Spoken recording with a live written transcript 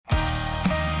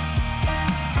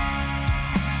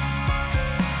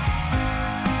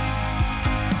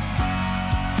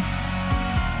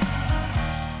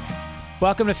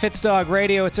Welcome to Fitzdog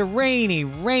Radio. It's a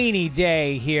rainy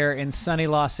day here in sunny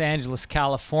Los Angeles,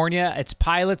 California. It's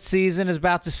pilot season is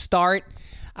about to start.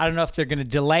 I don't know if they're going to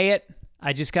delay it.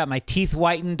 I just got my teeth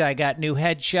whitened. I got new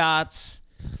headshots.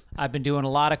 I've been doing a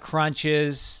lot of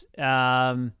crunches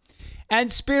and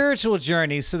spiritual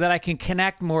journeys so that I can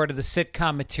connect more to the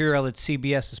sitcom material that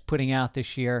CBS is putting out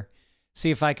this year.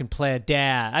 See if I can play a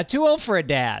dad. I'm too old for a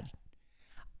dad.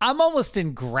 I'm almost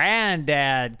in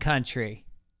granddad country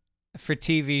for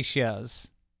TV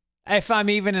shows, if I'm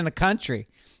even in a country.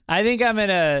 I think I'm in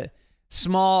a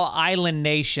small island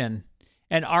nation,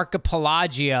 an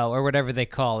archipelago or whatever they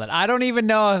call it. I don't even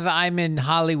know if I'm in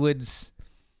Hollywood's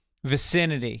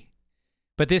vicinity,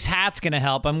 but this hat's going to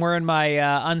help. I'm wearing my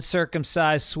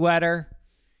uncircumcised sweater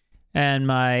and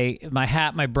my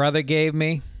hat my brother gave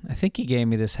me. I think he gave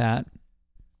me this hat.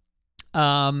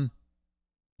 Welcome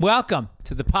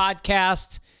to the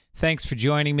podcast. Thanks for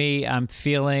joining me. I'm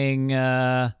feeling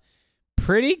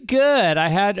pretty good. I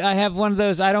have one of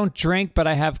those, I don't drink, but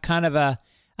I have kind of a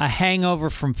hangover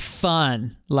from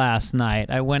fun last night.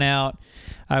 I went out.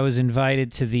 I was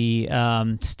invited to the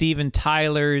Steven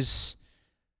Tyler's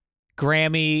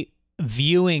Grammy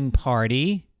viewing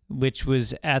party, which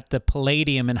was at the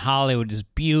Palladium in Hollywood, this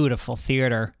beautiful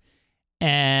theater.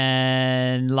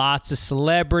 And lots of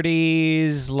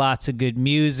celebrities, lots of good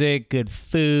music, good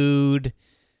food.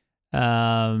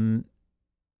 It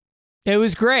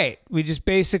was great. We just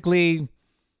basically,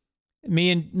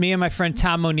 me and my friend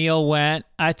Tom O'Neill went.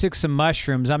 I took some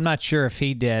mushrooms. I'm not sure if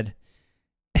he did.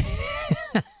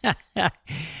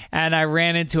 And I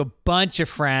ran into a bunch of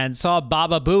friends. Saw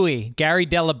Baba Booey, Gary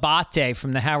Delabate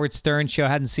from the Howard Stern Show.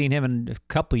 Hadn't seen him in a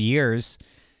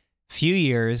few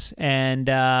years.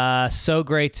 And so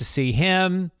great to see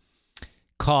him.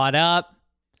 Caught up.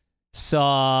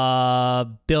 Saw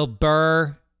Bill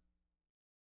Burr.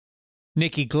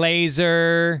 Nikki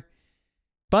Glazer,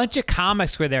 bunch of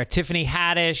comics were there. Tiffany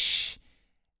Haddish,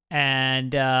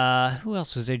 and who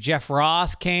else was there? Jeff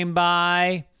Ross came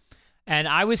by, and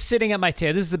I was sitting at my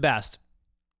table. This is the best.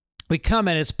 We come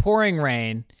in, it's pouring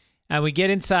rain, and we get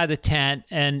inside the tent,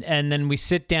 and then we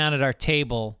sit down at our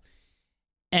table,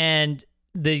 and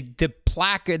the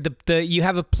placard, you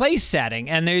have a place setting,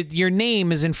 and your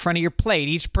name is in front of your plate.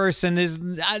 Each person is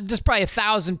just probably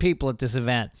 1,000 people at this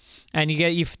event, and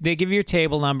they give you your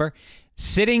table number.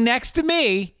 Sitting next to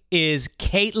me is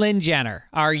Caitlyn Jenner.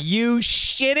 Are you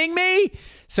shitting me?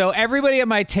 So everybody at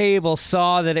my table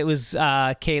saw that it was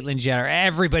Caitlyn Jenner.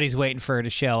 Everybody's waiting for her to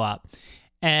show up,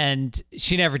 and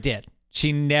she never did.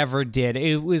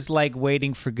 It was like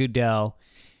waiting for Godot.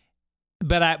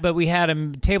 But we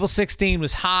had table 16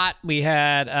 was hot. We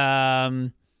had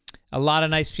a lot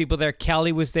of nice people there.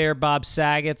 Kelly was there, Bob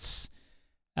Saget's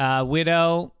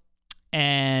widow,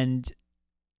 and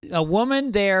a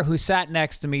woman there who sat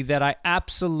next to me that I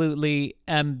absolutely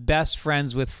am best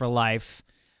friends with for life.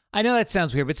 I know that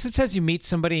sounds weird, but sometimes you meet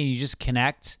somebody and you just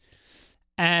connect.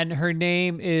 And her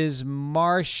name is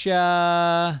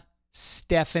Marcia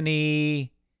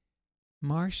Stephanie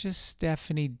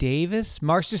Davis.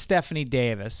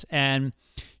 And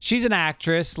she's an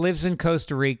actress, lives in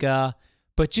Costa Rica,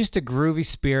 but just a groovy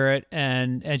spirit.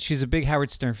 And she's a big Howard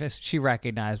Stern fan. She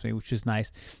recognized me, which was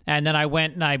nice. And then I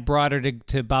went and I brought her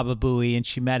to Baba Booey, and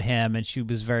she met him, and she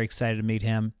was very excited to meet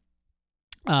him.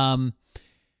 But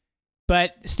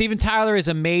Steven Tyler is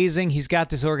amazing. He's got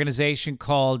this organization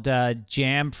called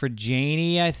Jam for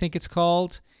Janie, I think it's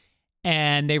called.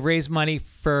 And they raise money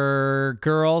for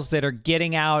girls that are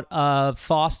getting out of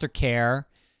foster care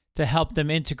to help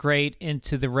them integrate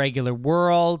into the regular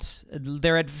world.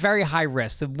 They're at very high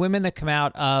risk. The women that come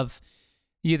out of,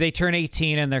 they turn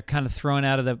 18 and they're kind of thrown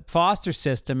out of the foster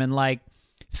system, and like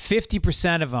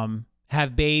 50% of them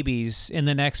have babies in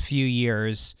the next few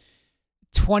years.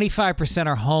 25%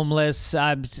 are homeless.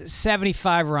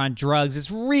 75 are on drugs. It's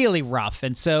really rough.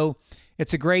 And so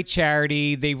it's a great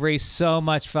charity. They raise so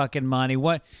much fucking money.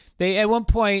 At one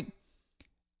point,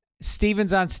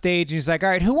 Steven's on stage and he's like, all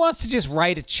right, who wants to just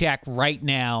write a check right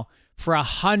now for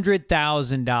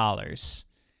 $100,000?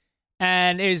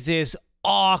 And there's this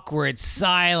awkward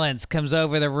silence comes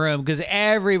over the room because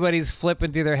everybody's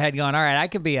flipping through their head going, all right, I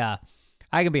could be a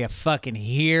fucking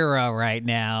hero right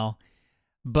now.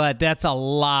 But that's a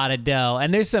lot of dough.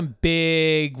 And there's some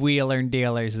big wheeler and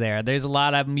dealers there. There's a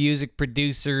lot of music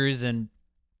producers and,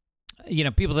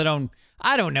 people that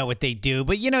I don't know what they do,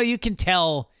 but, you can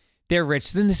tell they're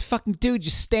rich. Then this fucking dude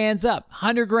just stands up,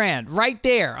 $100,000 right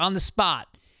there on the spot.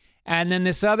 And then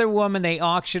this other woman, they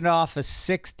auctioned off a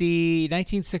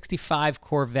 1965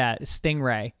 Corvette,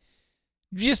 Stingray.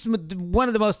 Just one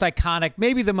of the most iconic,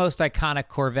 maybe the most iconic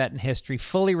Corvette in history,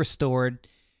 fully restored.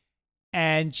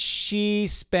 and she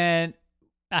spent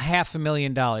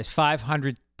 $500,000,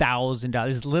 $500,000.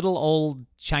 This little old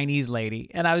Chinese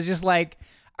lady, and I was just like,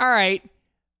 "All right,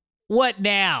 what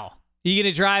now? You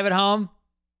gonna drive it home?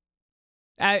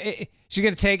 She's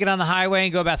gonna take it on the highway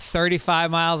and go about 35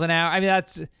 miles an hour. I mean,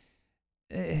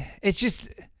 it's just,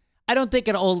 I don't think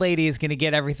an old lady is gonna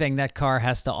get everything that car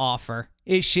has to offer.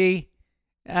 Is she?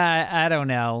 I don't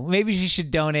know. Maybe she should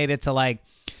donate it to like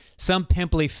some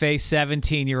pimply faced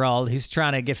 17-year-old who's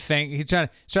trying to he's trying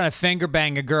to finger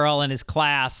bang a girl in his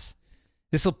class.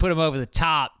 This will put him over the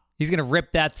top. He's gonna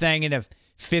rip that thing into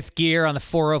fifth gear on the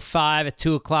 405 at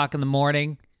 2:00 in the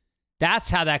morning.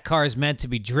 That's how that car is meant to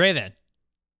be driven.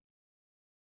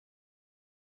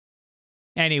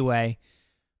 Anyway,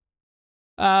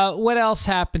 what else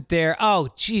happened there? Oh,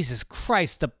 Jesus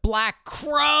Christ, the Black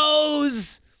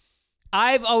Crowes.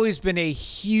 I've always been a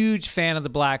huge fan of the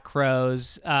Black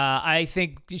Crowes. I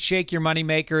think Shake Your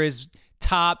Moneymaker is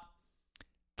top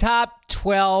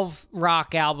 12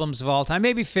 rock albums of all time,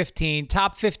 maybe 15,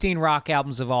 top 15 rock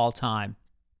albums of all time.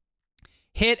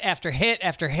 Hit after hit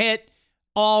after hit,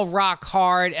 all rock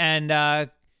hard, and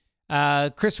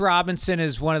Chris Robinson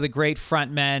is one of the great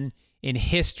frontmen in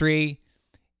history.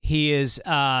 He is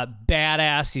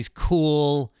badass. He's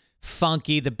cool,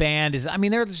 funky. The band is, I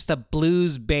mean, they're just a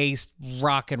blues-based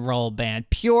rock and roll band,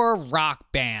 pure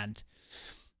rock band.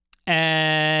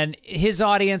 And his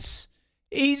audience,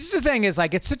 the thing is,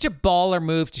 like, it's such a baller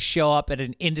move to show up at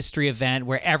an industry event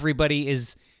where everybody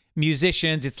is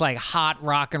musicians. It's like hot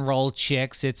rock and roll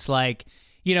chicks. It's like,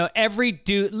 you know, every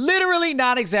dude, literally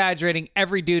not exaggerating,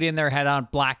 every dude in there had on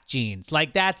black jeans.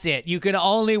 Like, that's it. You can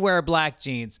only wear black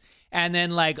jeans. And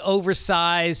then, like,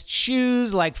 oversized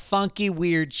shoes, like funky,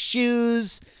 weird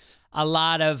shoes. A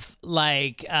lot of,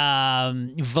 like,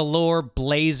 velour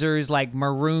blazers, like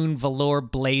maroon velour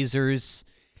blazers.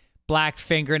 Black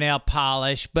fingernail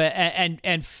polish. But,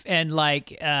 and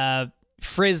like,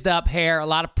 frizzed up hair. A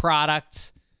lot of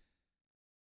products.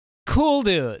 Cool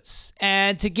dudes.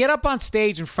 And to get up on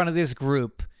stage in front of this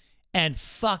group and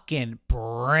fucking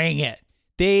bring it.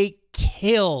 They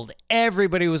killed.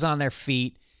 Everybody was on their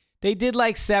feet. They did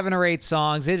like 7 or 8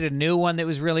 songs. They did a new one that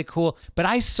was really cool. But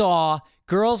I saw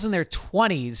girls in their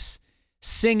 20s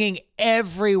singing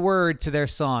every word to their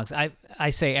songs. I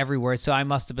say every word, so I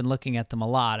must have been looking at them a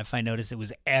lot if I noticed it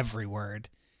was every word.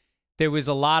 There was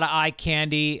a lot of eye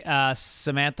candy.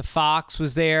 Samantha Fox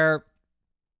was there.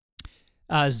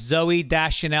 Zoe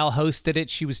Deschanel hosted it.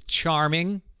 She was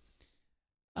charming.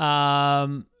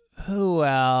 Who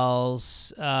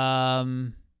else?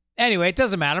 Anyway, it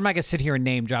doesn't matter. I'm not going to sit here and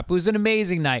name drop. It was an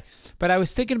amazing night. But I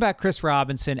was thinking about Chris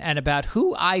Robinson and about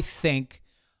who I think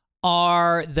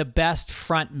are the best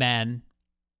frontmen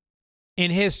in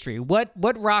history. What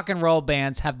rock and roll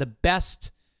bands have the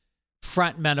best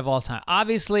frontmen of all time?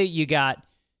 Obviously, you got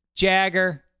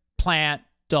Jagger, Plant,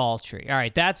 Daltrey. All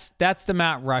right, that's the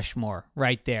Mount Rushmore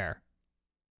right there.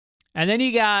 And then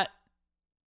you got,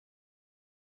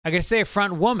 I got to say, a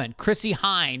front woman, Chrissie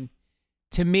Hynde.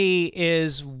 To me,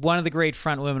 is one of the great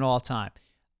front women of all time.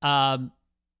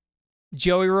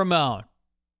 Joey Ramone,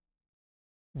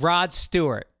 Rod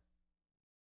Stewart,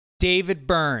 David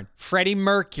Byrne, Freddie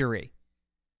Mercury,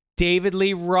 David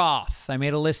Lee Roth. I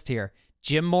made a list here.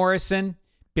 Jim Morrison,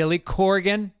 Billy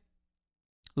Corgan,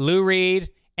 Lou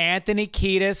Reed, Anthony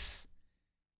Kiedis,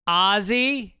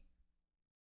 Ozzy.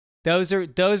 Those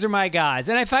are my guys.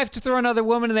 And if I have to throw another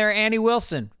woman in there, Ann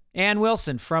Wilson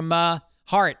from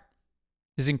Heart.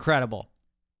 Is incredible.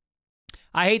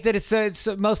 I hate that it's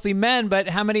mostly men, but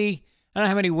I don't know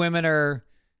how many women are.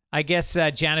 I guess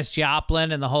Janis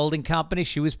Joplin and the Holding Company,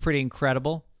 she was pretty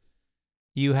incredible.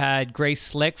 You had Grace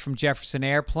Slick from Jefferson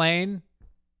Airplane.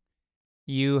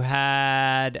 You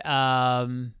had,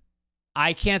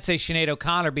 I can't say Sinead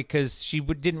O'Connor because she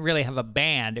didn't really have a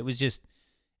band. It was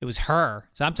her.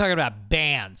 So I'm talking about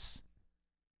bands.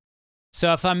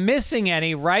 So if I'm missing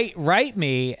any, write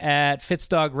me at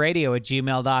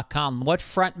fitzdogradio@gmail.com. What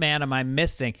frontman am I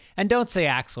missing? And don't say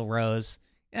Axl Rose.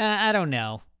 I don't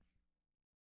know.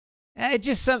 It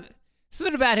just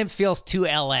something about him feels too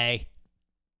LA.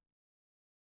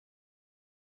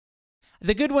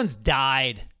 The good ones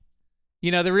died.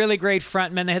 You know, the really great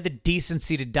frontmen, they had the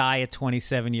decency to die at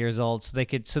 27 years old so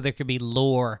there could be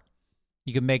lore.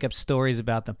 You can make up stories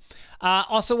about them.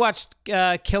 Also watched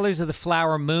Killers of the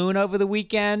Flower Moon over the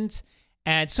weekend.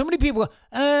 And so many people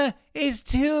go, it's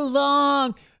too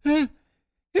long. It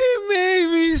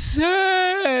made me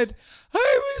sad.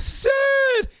 I was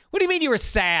sad. What do you mean you were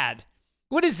sad?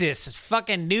 What is this,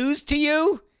 fucking news to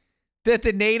you? That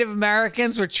the Native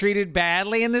Americans were treated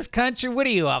badly in this country? What are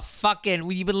you,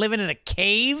 you've been living in a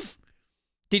cave?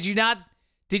 Did you not?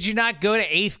 Did you not go to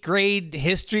 8th grade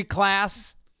history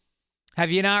class?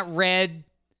 Have you not read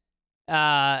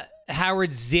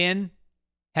Howard Zinn?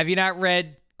 Have you not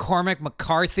read Cormac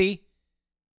McCarthy?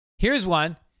 Here's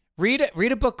one. Read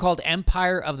a book called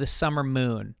Empire of the Summer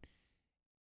Moon.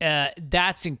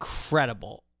 That's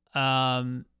incredible.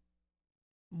 What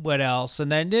else?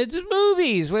 And then it's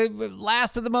movies.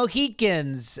 Last of the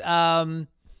Mohicans.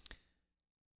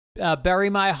 Bury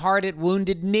My Heart at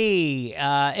Wounded Knee.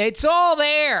 It's all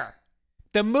there.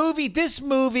 This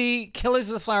movie, Killers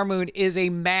of the Flower Moon, is a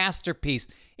masterpiece.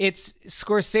 It's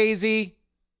Scorsese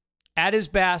at his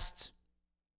best.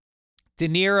 De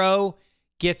Niro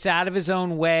gets out of his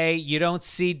own way. You don't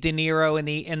see De Niro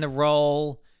in the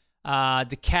role.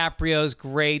 DiCaprio's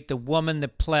great. The woman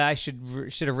that I should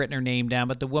have written her name down,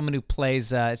 but the woman who plays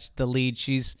the lead,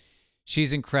 she's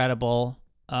incredible.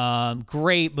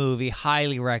 Great movie,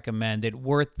 highly recommended.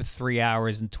 Worth the 3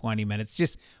 hours and 20 minutes.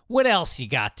 Just what else you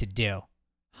got to do,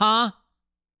 huh?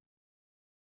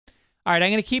 All right, I'm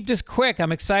going to keep this quick.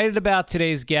 I'm excited about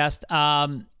today's guest.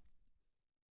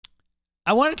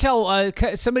 I want to tell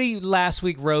somebody last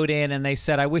week wrote in and they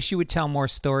said, I wish you would tell more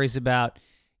stories about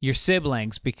your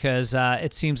siblings because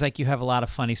it seems like you have a lot of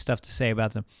funny stuff to say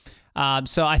about them.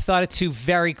 So I thought of 2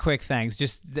 very quick things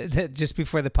just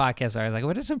before the podcast. I was like,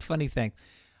 what are some funny things?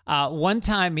 One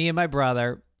time, me and my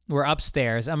brother were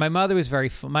upstairs, and my mother was very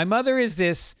fun. My mother is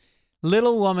this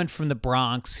little woman from the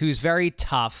Bronx who's very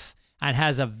tough and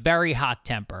has a very hot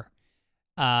temper.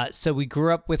 So we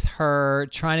grew up with her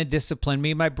trying to discipline.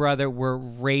 Me and my brother were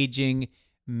raging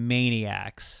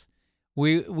maniacs.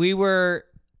 We were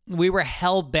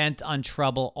hell-bent on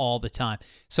trouble all the time.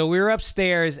 So we were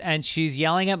upstairs, and she's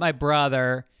yelling at my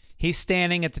brother. He's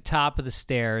standing at the top of the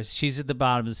stairs. She's at the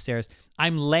bottom of the stairs.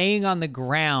 I'm laying on the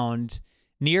ground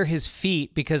near his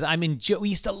feet because we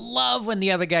used to love when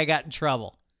the other guy got in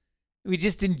trouble. We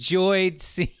just enjoyed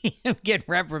seeing him get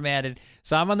reprimanded.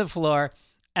 So I'm on the floor,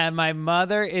 and my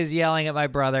mother is yelling at my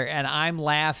brother, and I'm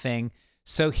laughing.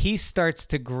 So he starts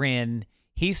to grin.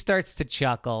 He starts to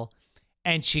chuckle,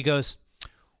 and she goes,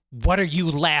 "What are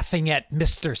you laughing at,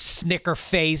 Mr.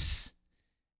 Snickerface?"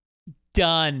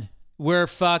 Done. We're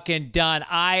fucking done.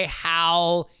 I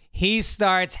howl. He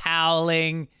starts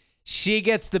howling. She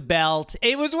gets the belt.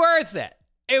 It was worth it.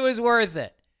 It was worth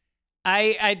it.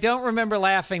 I don't remember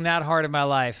laughing that hard in my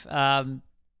life.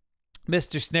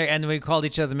 Mr. Snicker, and we called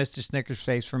each other Mr.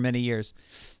 Snickersface for many years.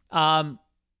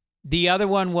 The other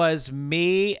one was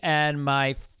me and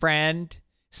my friend,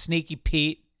 Sneaky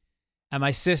Pete, and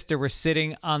my sister were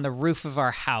sitting on the roof of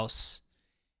our house,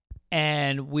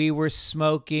 and we were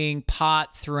smoking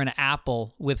pot through an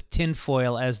apple with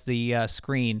tinfoil as the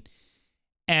screen.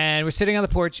 And we're sitting on the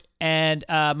porch, and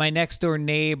my next door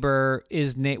neighbor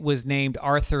was named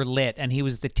Arthur Litt, and he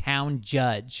was the town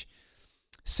judge.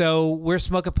 So we're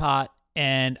smoking pot,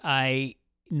 and my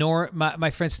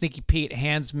friend Sneaky Pete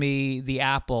hands me the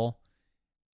apple,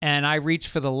 and I reach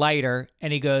for the lighter,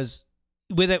 and he goes,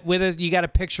 with it, you got to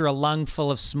picture a lung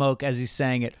full of smoke as he's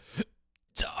saying it.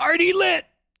 "It's Artie Litt,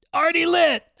 Artie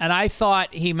Litt," and I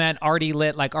thought he meant Artie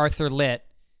Litt, like Arthur Litt,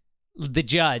 the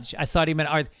judge. I thought he meant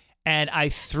Arthur. And I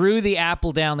threw the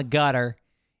apple down the gutter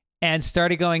and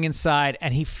started going inside,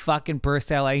 and he fucking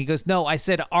burst out. He goes, "No, I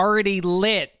said Artie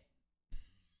Litt."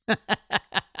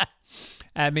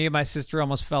 And me and my sister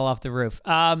almost fell off the roof.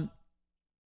 All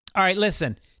right,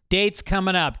 listen. Dates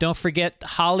coming up. Don't forget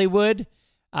Hollywood.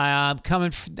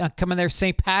 Coming there.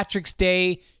 St. Patrick's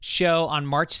Day show on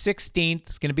March 16th.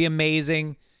 It's going to be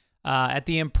amazing. At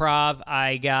the Improv.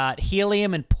 I got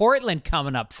Helium in Portland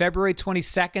coming up February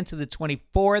 22nd to the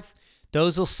 24th.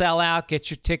 Those will sell out.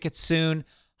 Get your tickets soon.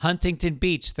 Huntington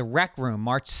Beach, the Rec Room,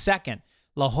 March 2nd.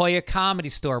 La Jolla Comedy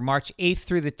Store, March 8th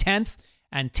through the 10th.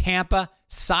 And Tampa,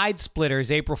 Side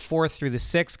Splitters, April 4th through the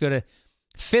 6th. Go to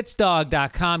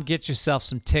fitzdog.com. Get yourself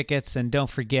some tickets. And don't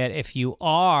forget, if you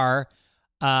are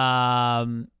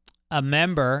a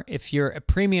member, if you're a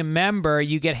premium member,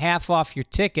 you get half off your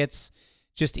tickets.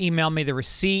 Just email me the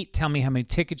receipt, tell me how many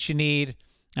tickets you need,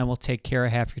 and we'll take care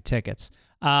of half your tickets.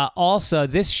 Also,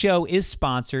 this show is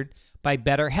sponsored by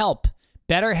BetterHelp.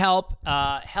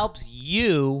 BetterHelp helps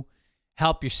you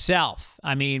help yourself.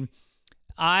 I mean,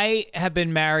 I have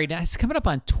been married. It's coming up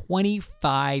on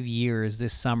 25 years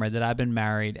this summer that I've been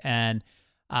married, and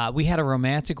we had a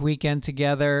romantic weekend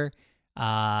together.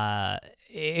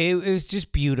 It was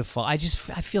just beautiful. I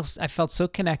felt so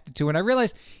connected to her, and I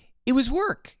realized it was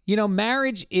work. You know,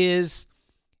 marriage is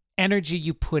energy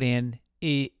you put in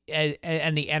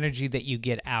and the energy that you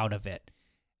get out of it.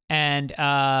 And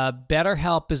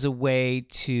BetterHelp is a way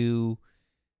to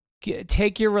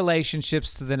take your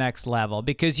relationships to the next level,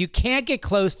 because you can't get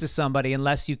close to somebody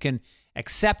unless you can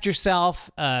accept yourself,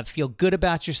 feel good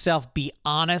about yourself, be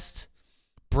honest,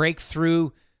 break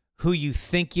through who you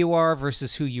think you are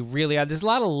versus who you really are. There's a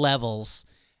lot of levels.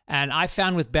 And I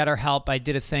found with BetterHelp, I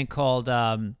did a thing called,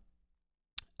 what's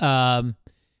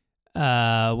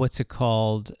it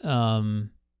called?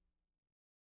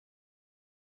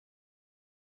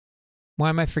 Why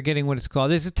am I forgetting what it's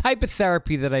called? There's a type of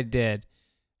therapy that I did.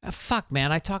 Fuck,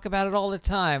 man, I talk about it all the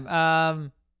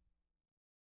time.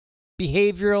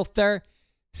 Behavioral therapy.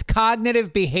 It's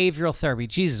cognitive behavioral therapy.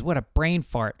 Jesus, what a brain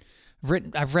fart.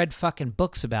 I've read fucking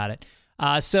books about it.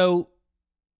 So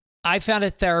I found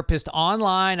a therapist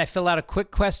online. I filled out a quick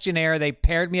questionnaire. They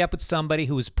paired me up with somebody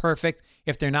who was perfect.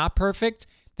 If they're not perfect,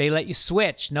 they let you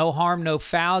switch. No harm, no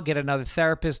foul. Get another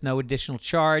therapist, no additional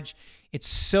charge. It's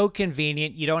so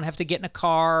convenient. You don't have to get in a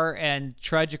car and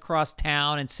trudge across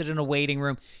town and sit in a waiting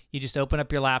room. You just open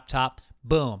up your laptop,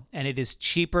 boom. And it is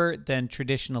cheaper than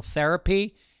traditional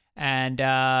therapy. And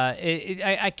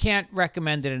I can't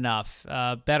recommend it enough.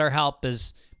 BetterHelp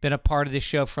has been a part of this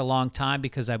show for a long time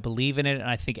because I believe in it. And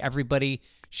I think everybody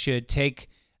should take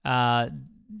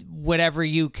whatever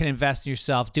you can invest in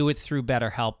yourself, do it through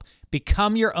BetterHelp.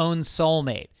 Become your own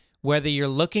soulmate. Whether you're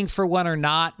looking for one or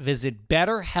not, visit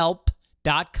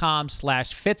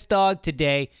BetterHelp.com/Fitzdog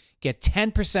today. Get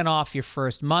 10% off your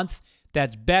first month.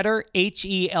 That's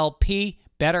BetterHelp,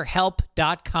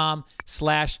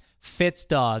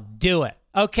 BetterHelp.com/Fitzdog. Do it.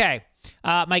 Okay.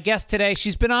 My guest today,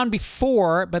 she's been on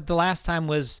before, but the last time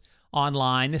was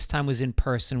online. This time was in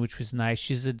person, which was nice.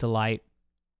 She's a delight.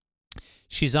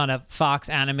 She's on a Fox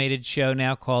animated show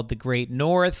now called The Great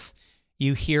North.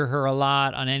 You hear her a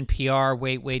lot on NPR.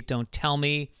 Wait, Don't Tell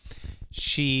Me.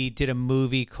 She did a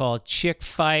movie called Chick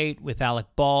Fight with Alec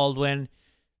Baldwin.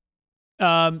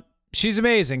 She's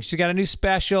amazing. She's got a new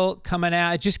special coming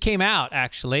out. It just came out,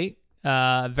 actually.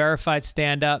 Verified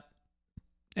stand-up.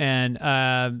 And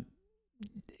and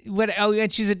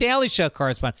she's a Daily Show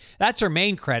correspondent. That's her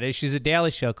main credit. She's a Daily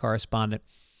Show correspondent.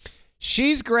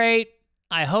 She's great.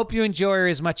 I hope you enjoy her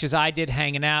as much as I did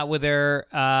hanging out with her.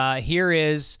 Here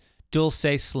is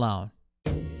Dulce Sloan.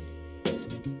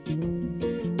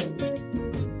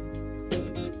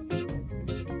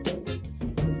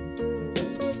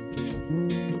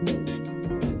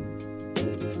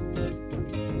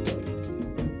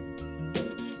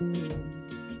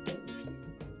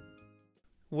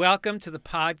 Welcome to the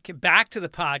back to the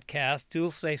podcast,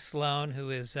 Dulce Sloan, who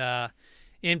is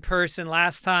in person.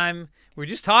 Last time we were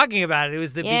just talking about it. It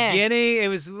was the beginning. It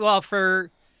was for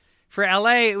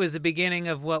LA. It was the beginning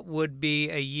of what would be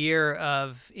a year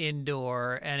of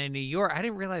indoor. And in New York, I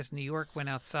didn't realize New York went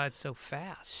outside so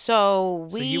fast. So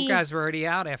you guys were already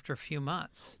out after a few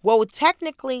months. Well,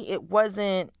 technically, it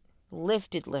wasn't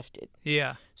lifted.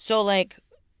 Yeah. So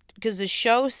because the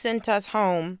show sent us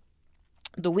home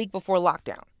the week before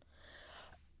lockdown.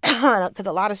 Because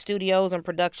a lot of studios and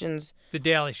productions... The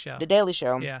Daily Show.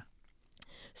 Yeah.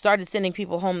 Started sending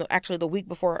people home actually the week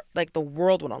before, the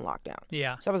world went on lockdown.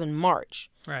 Yeah. So that was in March.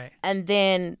 Right. And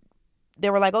then they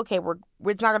were like, okay,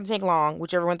 it's not going to take long,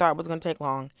 which everyone thought was going to take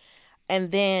long.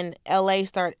 And then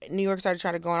New York started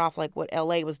trying to go off what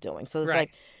LA was doing. So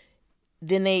it's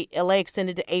then LA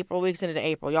extended to April, we extended to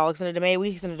April. Y'all extended to May, we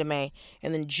extended to May.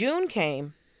 And then June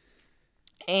came,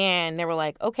 and they were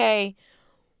like, okay,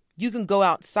 you can go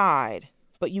outside,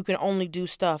 but you can only do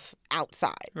stuff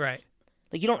outside. Right.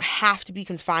 You don't have to be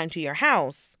confined to your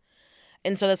house.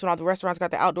 And so that's when all the restaurants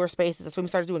got the outdoor spaces. That's when we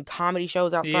started doing comedy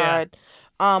shows outside.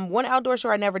 Yeah. One outdoor show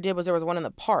I never did was there was one in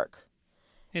the park.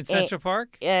 In Central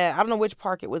Park? Yeah, I don't know which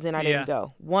park it was in. I didn't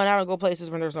go. One, I don't go places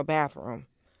where there's no bathroom.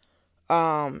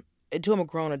 And two, I'm a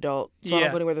grown adult, so I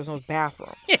don't go anywhere there's no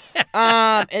bathroom.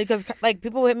 And because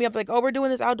people hit me up oh, we're doing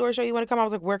this outdoor show. You want to come? I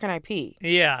was like, where can I pee?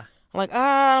 Yeah. I'm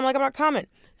I'm not coming.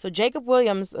 So Jacob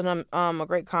Williams, and a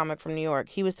great comic from New York,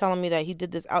 he was telling me that he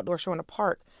did this outdoor show in a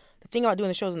park. The thing about doing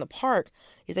the shows in the park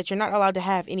is that you're not allowed to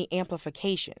have any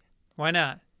amplification. Why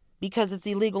not? Because it's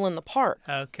illegal in the park.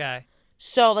 Okay.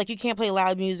 So you can't play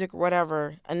loud music or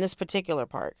whatever in this particular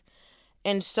park.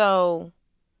 And so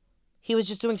he was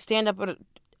just doing stand-up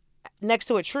next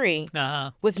to a tree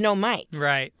with no mic.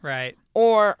 Right.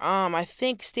 Or I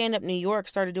think Stand Up New York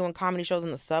started doing comedy shows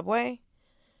in the subway.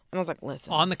 And I was like,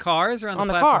 listen. On the cars or on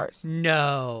the platform? Cars.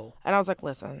 No. And I was like,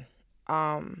 listen.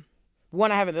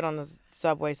 One, I haven't been on the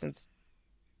subway since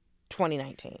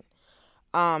 2019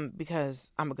 because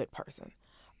I'm a good person.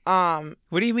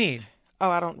 What do you mean? Oh,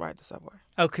 I don't ride the subway.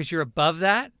 Oh, because you're above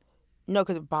that? No,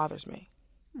 because it bothers me.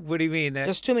 What do you mean?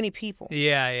 There's too many people.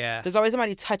 Yeah. There's always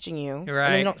somebody touching you. Right.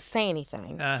 And then you don't say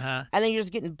anything. Uh-huh. And then you're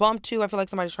just getting bumped too. I feel like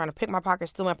somebody's trying to pick my pocket,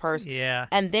 steal my purse. Yeah.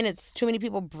 And then it's too many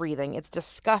people breathing. It's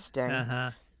disgusting.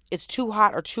 Uh-huh. It's too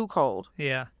hot or too cold.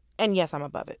 Yeah. And yes, I'm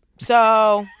above it.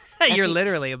 So... You're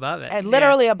literally above it. And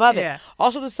literally above it. Yeah.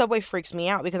 Also, the subway freaks me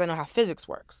out because I know how physics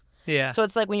works. Yeah. So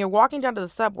it's like when you're walking down to the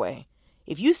subway,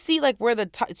 if you see like where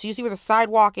so you see where the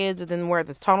sidewalk is and then where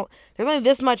the tunnel, there's only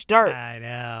this much dirt. I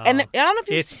know. And I don't know if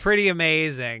it's pretty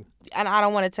amazing. And I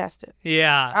don't want to test it.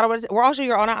 Yeah. I don't want to. We're also,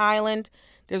 you're on an island.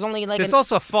 There's only like there's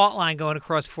also a fault line going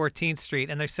across 14th Street,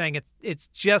 and they're saying it's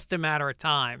just a matter of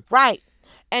time. Right.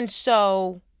 And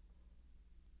so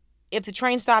if the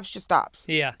train stops, just stops.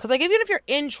 Yeah. Because like even if you're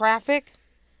in traffic,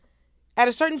 at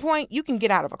a certain point, you can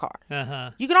get out of a car.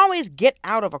 Uh-huh. You can always get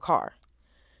out of a car.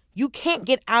 You can't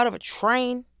get out of a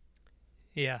train.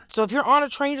 Yeah. So if you're on a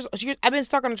train, I've been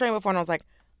stuck on a train before, and I was like,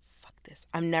 fuck this.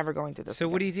 I'm never going through this So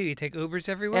again. what do? You take Ubers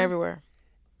everywhere? Everywhere.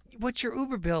 What's your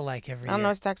Uber bill like every year? I don't know.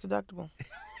 It's tax deductible.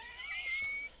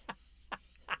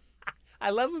 I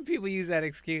love when people use that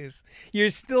excuse. You're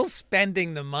still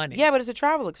spending the money. Yeah, but it's a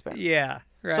travel expense. Yeah,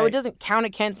 right. So it doesn't count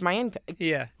against my income.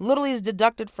 Yeah. Literally is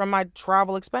deducted from my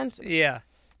travel expenses. Yeah.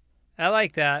 I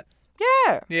like that.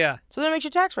 Yeah. Yeah. So that makes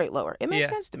your tax rate lower. It makes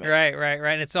sense to me. Right.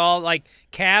 And it's all like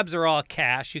cabs are all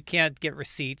cash. You can't get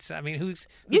receipts. I mean, who does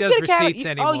receipts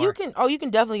anymore? You can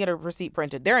definitely get a receipt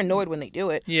printed. They're annoyed when they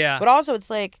do it. Yeah. But also it's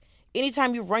like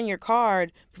anytime you run your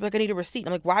card, people are like, I need a receipt.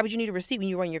 I'm like, why would you need a receipt when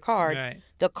you run your card? Right.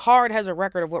 The card has a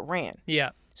record of what ran. Yeah.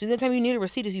 So the only time you need a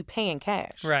receipt is you pay in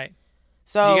cash. Right.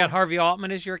 So you got Harvey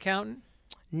Altman as your accountant?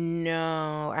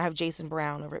 No, I have Jason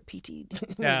Brown over at PT.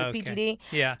 PTD.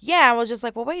 Yeah. Yeah, I was just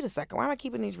like, well, wait a second. Why am I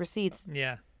keeping these receipts?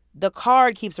 Yeah. The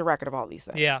card keeps a record of all these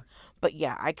things. Yeah. But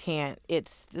yeah, I can't.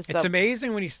 It's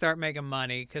amazing when you start making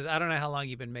money, because I don't know how long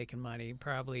you've been making money.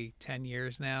 Probably 10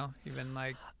 years now. You've been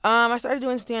like... I started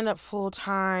doing stand-up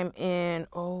full-time in...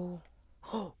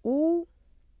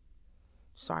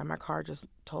 Sorry, my car just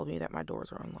told me that my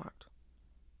doors are unlocked.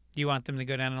 You want them to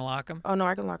go down and lock them? Oh, no,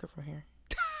 I can lock it from here.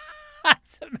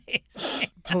 That's amazing.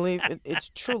 Believe it,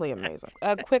 it's truly amazing.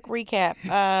 A quick recap.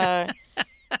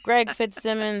 Greg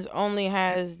Fitzsimmons only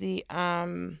has the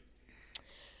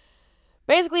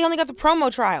basically he only got the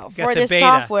promo trial for this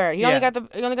software. He only got the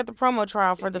promo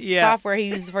trial for the software he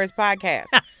uses for his podcast.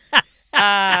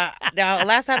 Now,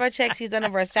 last time I checked, he's done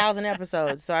over 1,000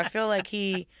 episodes, so I feel like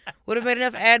he would have made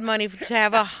enough ad money to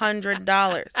have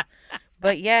 $100.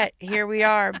 But yet, here we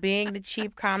are, being the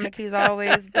cheap comic he's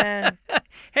always been.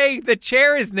 Hey, the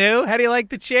chair is new. How do you like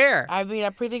the chair? I mean,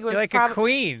 I think it was You're like a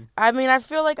queen. I mean, I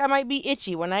feel like I might be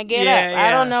itchy when I get up.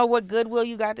 I don't know what Goodwill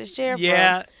you got this chair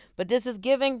from. But this is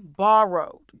giving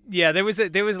borrowed. Yeah, there was a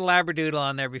Labradoodle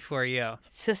on there before you.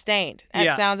 Sustained.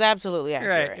 That sounds absolutely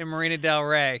accurate. Right, in Marina Del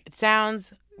Rey. It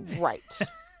sounds right.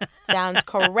 Sounds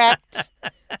correct.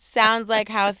 Sounds like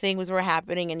how things were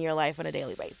happening in your life on a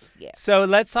daily basis. Yeah. So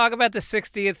let's talk about the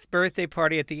 60th birthday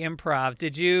party at the Improv.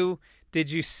 Did you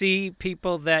see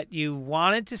people that you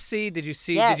wanted to see? Did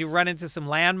you run into some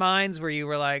landmines where you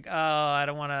were like, oh, I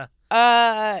don't want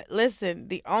to? Listen,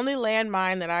 the only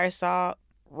landmine that I saw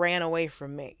ran away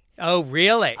from me. Oh,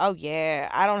 really? Oh, yeah.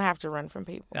 I don't have to run from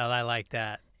people. Oh, I like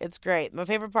that. It's great. My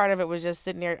favorite part of it was just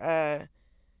sitting there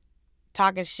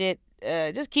talking shit.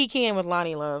 Just kikiing with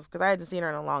Lonnie Love, because I hadn't seen her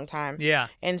in a long time. Yeah.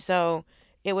 And so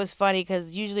it was funny because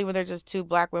usually when they're just two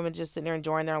black women just sitting there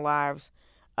enjoying their lives,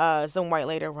 some white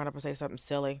lady will run up and say something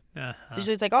silly. Uh-huh. So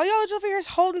usually it's like, oh, y'all over here is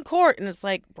holding court. And it's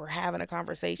like, we're having a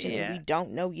conversation and we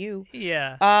don't know you.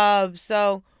 Yeah.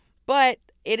 But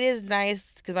it is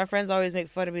nice because my friends always make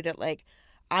fun of me that, like,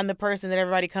 I'm the person that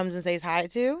everybody comes and says hi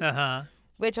to. Uh-huh.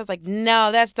 Which I was like,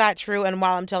 no, that's not true. And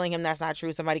while I'm telling him that's not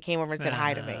true, somebody came over and said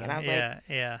hi to me. And I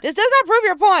was this does not prove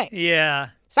your point. Yeah.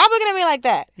 Stop looking at me like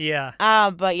that. Yeah.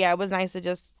 But yeah, it was nice to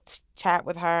just chat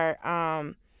with her.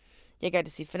 You got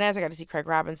to see Finesse. I got to see Craig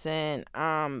Robinson.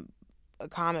 One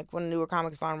of the newer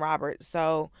comics, Vaughn Roberts.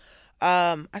 So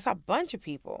I saw a bunch of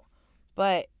people.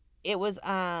 But it was,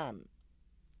 the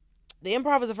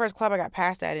Improv was the first club I got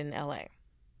passed at in LA.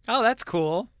 Oh, that's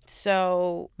cool.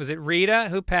 So was it Rita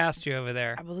who passed you over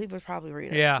there? I believe it was probably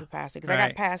Rita who passed me, because I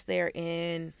got passed there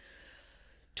in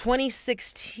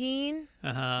 2016,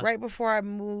 right before I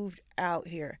moved out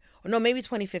here. Or no, maybe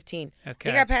 2015. Okay.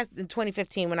 I think I passed in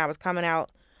 2015 when I was coming out,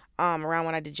 around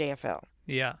when I did JFL.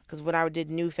 Yeah. Because when I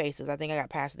did New Faces, I think I got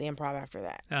passed at the Improv after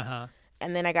that. Uh-huh.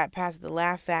 And then I got passed at the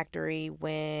Laugh Factory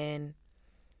when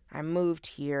I moved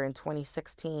here in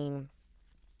 2016.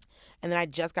 And then I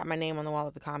just got my name on the wall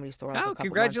at the Comedy Store. Like, oh, a couple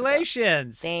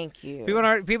congratulations. Thank you.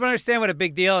 People understand what a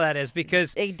big deal that is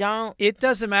because they don't. It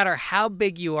doesn't matter how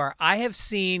big you are. I have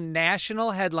seen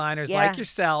national headliners like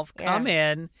yourself come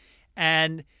in,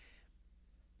 and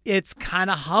it's kind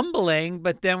of humbling,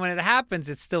 but then when it happens,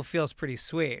 it still feels pretty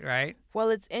sweet, right? Well,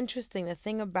 it's interesting. The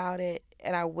thing about it,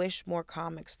 and I wish more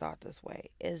comics thought this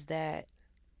way, is that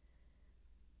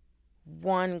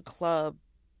one club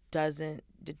doesn't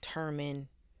determine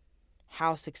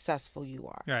how successful you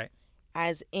are. Right.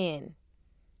 As in,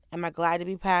 am I glad to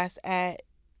be passed at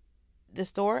the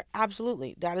store?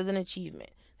 Absolutely. That is an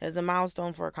achievement. That is a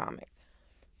milestone for a comic.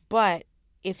 But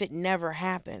if it never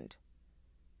happened,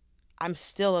 I'm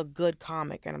still a good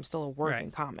comic and I'm still a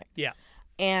working comic. Yeah.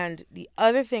 And the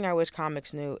other thing I wish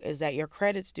comics knew is that your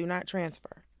credits do not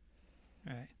transfer.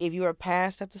 Right. If you are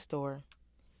passed at the store,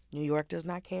 New York does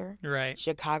not care. Right.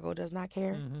 Chicago does not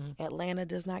care. Mm-hmm. Atlanta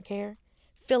does not care.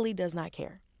 Philly does not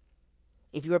care.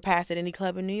 If you were passed at any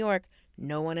club in New York,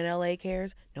 no one in LA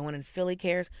cares. No one in Philly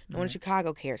cares. No one in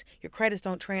Chicago cares. Your credits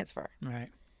don't transfer. Right.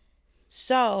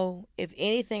 So, if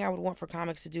anything I would want for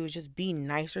comics to do is just be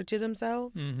nicer to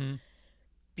themselves. Mm-hmm.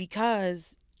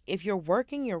 Because if you're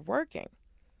working, you're working.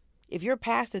 If you're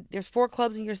passed it, there's 4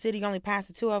 clubs in your city, you only passed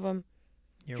at 2 of them.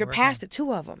 You're passed at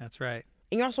 2 of them. That's right.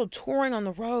 And you're also touring on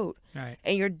the road. Right.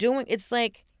 And you're doing, it's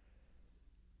like,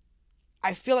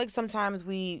 I feel like sometimes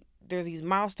there's these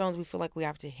milestones we feel like we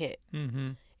have to hit.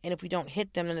 Mm-hmm. And if we don't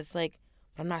hit them, then it's like,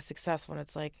 but I'm not successful. And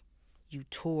it's like, you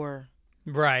tour.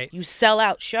 Right. You sell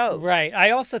out shows. Right.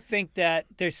 I also think that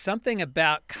there's something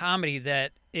about comedy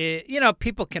that,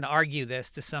 people can argue this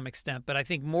to some extent, but I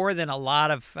think more than a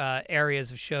lot of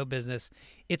areas of show business,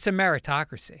 it's a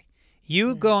meritocracy.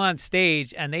 You go on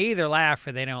stage and they either laugh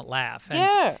or they don't laugh.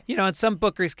 And, and some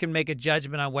bookers can make a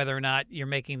judgment on whether or not you're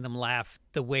making them laugh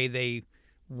the way they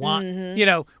want,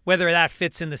 whether that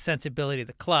fits in the sensibility of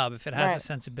the club, if it has a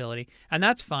sensibility. And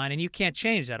that's fine. And you can't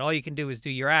change that. All you can do is do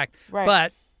your act. Right.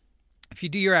 But if you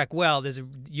do your act well,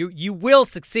 you will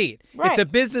succeed. Right. It's a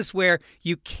business where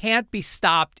you can't be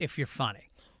stopped if you're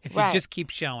funny, if you just keep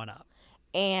showing up.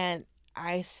 And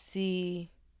I see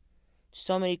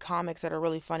so many comics that are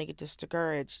really funny get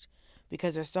discouraged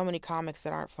because there's so many comics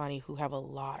that aren't funny who have a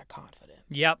lot of confidence.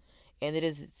 Yep. And it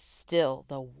is still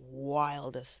the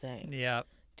wildest thing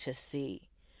to see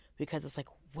because it's like,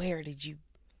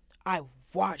 I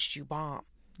watched you bomb.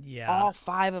 Yeah. All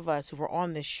 5 of us who were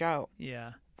on this show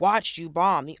watched you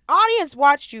bomb. The audience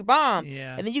watched you bomb.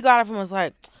 Yeah. And then you got up and was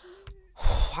like,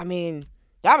 I mean,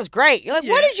 that was great. You're like,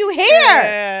 what did you hear?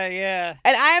 Yeah.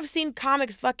 And I have seen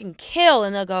comics fucking kill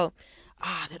and they'll go,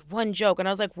 that one joke. And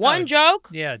I was like, one joke?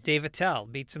 Yeah, Dave Attell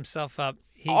beats himself up.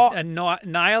 He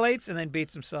annihilates and then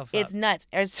beats himself up. It's nuts.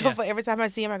 It's so funny. Every time I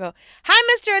see him, I go,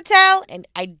 hi, Mr. Attell. And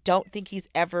I don't think he's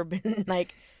ever been,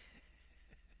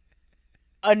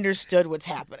 understood what's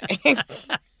happening.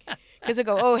 Because I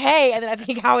go, oh, hey. And then I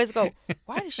think I always go,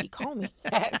 why does she call me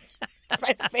that? That's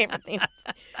my favorite thing.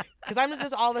 Because I'm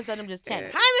just all of a sudden, I'm just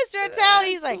 10. Hi, Mr. Attell. And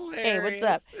he's like, hey, what's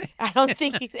up? I don't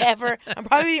think he's ever, I'm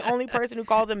probably the only person who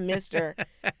calls him Mr.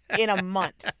 in a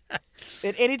month.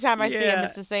 But anytime I see him,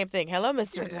 it's the same thing. Hello,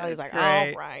 Mr. Attell. He's like,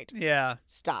 all right. Yeah.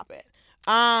 Stop it.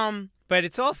 But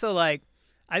it's also like,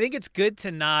 I think it's good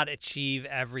to not achieve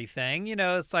everything.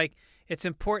 It's like, it's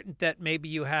important that maybe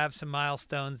you have some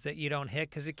milestones that you don't hit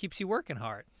because it keeps you working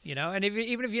hard, And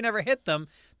even if you never hit them,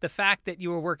 the fact that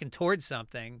you were working towards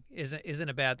something isn't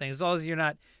a bad thing as long as you're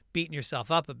not beating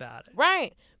yourself up about it.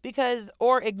 Right.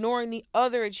 Or ignoring the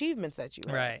other achievements that you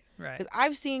have. Right. Because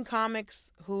I've seen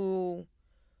comics who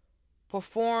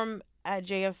perform at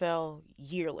JFL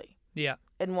yearly. Yeah.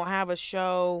 And will have a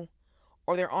show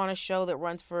or they're on a show that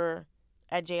runs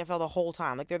at JFL the whole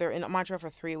time. Like they're in Montreal for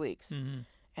 3 weeks. Mm-hmm.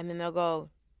 And then they'll go,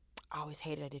 I always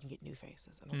hated I didn't get new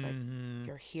faces. And I was like,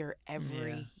 you're here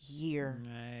every year.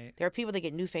 Right. There are people that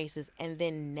get new faces and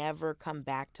then never come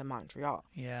back to Montreal.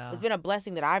 Yeah. It's been a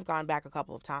blessing that I've gone back a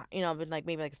couple of times. I've been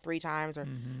maybe 3 times. So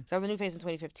I was a new face in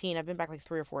 2015. I've been back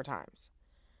 3 or 4 times.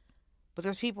 But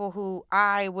there's people who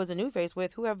I was a new face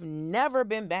with who have never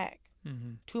been back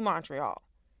to Montreal.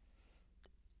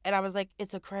 And I was like,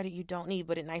 it's a credit you don't need,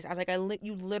 but it's nice. I was like,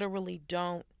 you literally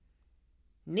don't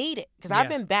need it. Because I've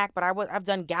been back, but I've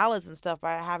done galas and stuff, but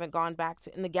I haven't gone back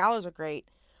to, and the galas are great,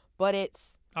 but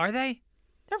Are they?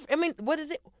 What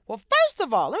is it? Well, first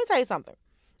of all, let me tell you something.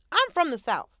 I'm from the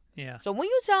South. Yeah. So when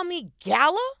you tell me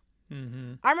gala,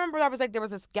 I remember I was like, there was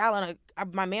this gala,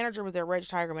 and my manager was there, Reg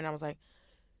Tigerman, and I was like,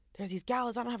 there's these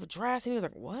galas, I don't have a dress. And he was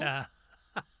like, what? I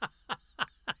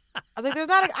was like,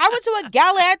 I went to a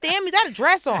gala at the Emmys, I had a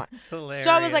dress on. That's hilarious.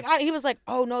 So I was like, he was like,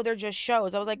 oh no, they're just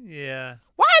shows. I was like, yeah.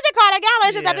 why is can't call that gala.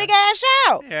 It's just a big ass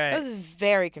show. Right. I was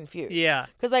very confused. Yeah.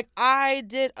 Because, like, I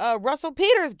did a Russell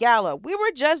Peters gala. We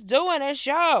were just doing a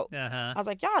show. I was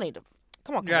like, y'all need to,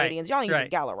 come on, Canadians. Y'all need to get the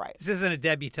gala right. This isn't a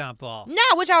debutante ball. No,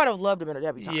 which I would have loved to have been a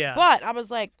debutante. Yeah. But I was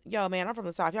like, yo, man, I'm from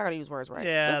the South. Y'all got to use words right.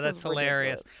 Yeah, that's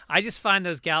hilarious. Ridiculous. I just find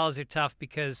those galas are tough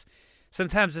because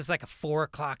sometimes it's like a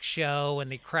 4:00 show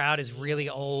and the crowd is really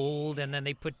old, and then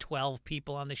they put 12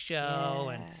 people on the show,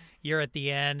 and you're at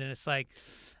the end, and it's like,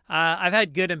 I've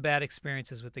had good and bad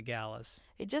experiences with the galas.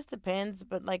 It just depends,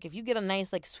 but like if you get a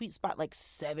nice like sweet spot like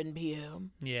 7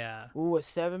 p.m. Yeah. Ooh, a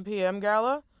 7 p.m.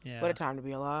 gala? Yeah. What a time to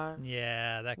be alive.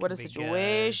 Yeah, that could What a be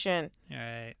situation. Good. All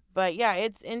right. But yeah,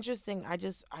 it's interesting. I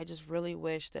just really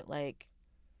wish that like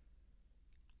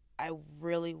I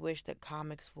really wish that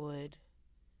comics would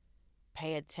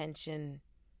pay attention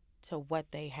to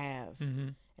what they have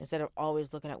instead of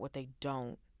always looking at what they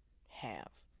don't have.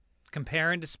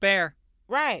 Compare and despair.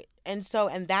 Right. And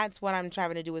that's what I'm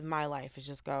trying to do with my life is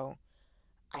just go,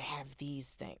 I have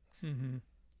these things.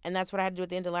 And that's what I had to do at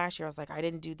the end of last year. I was like, I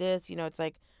didn't do this. You know, it's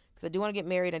like, because I do want to get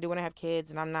married. I do want to have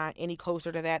kids. And I'm not any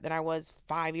closer to that than I was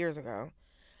 5 years ago.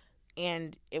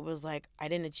 And it was like, I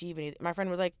didn't achieve anything. My friend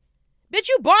was like, bitch,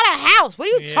 you bought a house. What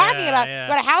are you talking about? Yeah. You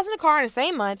got a house and a car in the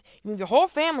same month. You moved your whole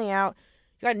family out.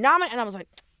 You got nominated. And I was like,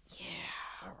 yeah,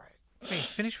 all right. Wait,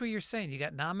 finish what you're saying. You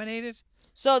got nominated?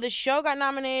 So the show got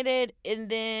nominated, and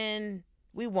then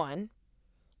we won.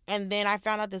 And then I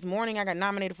found out this morning I got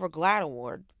nominated for a GLAAD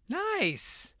Award.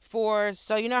 Nice.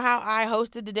 So you know how I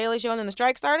hosted The Daily Show and then the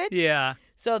strike started? Yeah.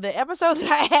 So the episode that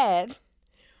I had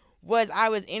was I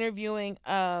was interviewing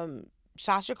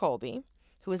Sasha Colby,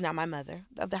 who is now my mother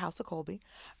of the House of Colby.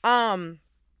 And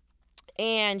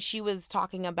she was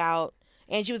talking about,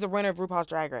 and she was the winner of RuPaul's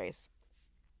Drag Race.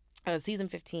 Season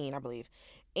 15, I believe.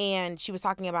 And she was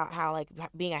talking about how, like,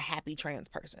 being a happy trans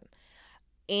person.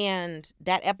 And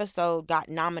that episode got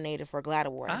nominated for a GLAAD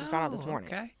Award. I just found out this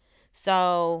morning. Okay.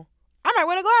 So I might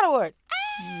win a GLAAD Award.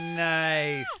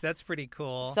 Nice. That's pretty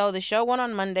cool. So the show went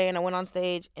on Monday, and I went on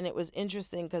stage, and it was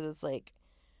interesting because it's like,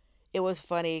 it was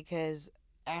funny because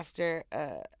after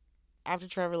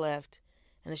Trevor left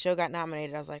and the show got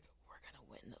nominated, I was like, we're going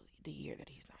to win the year that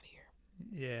he's not here.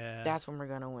 Yeah. That's when we're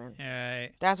going to win. All right.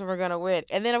 That's when we're going to win.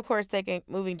 And then, of course,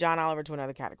 moving John Oliver to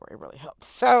another category really helps.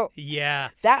 So yeah.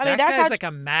 That's guy's how, like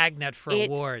a magnet for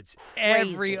awards.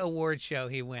 Crazy. Every award show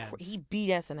he wins. He beat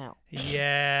SNL.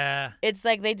 Yeah. It's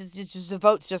like they just the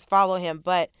votes just follow him.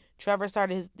 But Trevor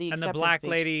started the and the Black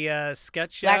Lady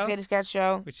sketch show. Black Lady sketch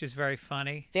show, which is very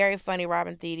funny. Very funny.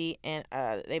 Robin Thede, and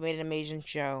they made an amazing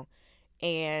show,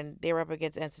 and they were up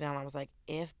against SNL. And I was like,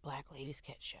 if Black Lady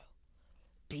sketch show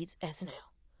beats SNL,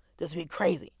 this would be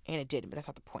crazy. And it didn't, but that's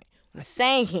not the point. What I'm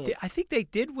saying is, I think they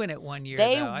did win it one year.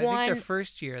 They though. won. I think their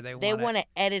first year they won. They won an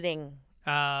editing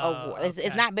award. Okay.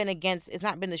 It's not been It's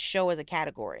not been the show as a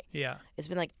category. Yeah. It's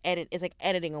been like It's like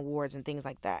editing awards and things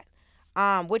like that,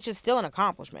 which is still an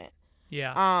accomplishment.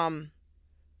 Yeah.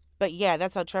 But yeah,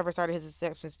 that's how Trevor started his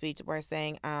acceptance speech, where he's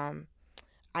saying,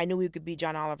 I knew we could beat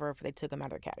John Oliver if they took him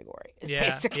out of the category. It's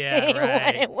basically right.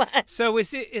 what it was. So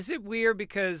is it weird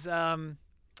because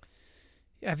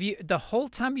have you the whole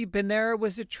time you've been there,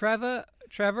 was it Trevor?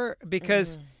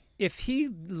 Because if he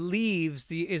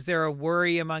leaves, is there a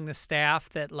worry among the staff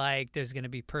that like there's going to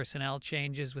be personnel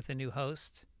changes with a new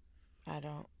host?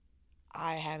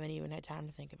 I haven't even had time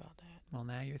to think about that. Well,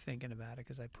 now you're thinking about it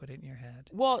because I put it in your head.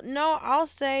 Well, no, I'll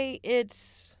say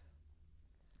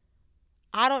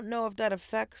I don't know if that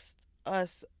affects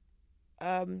us.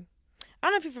 I don't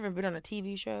know if you've ever been on a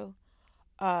TV show.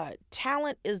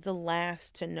 Talent is the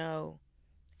last to know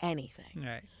anything.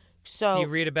 Right. So you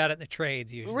read about it in the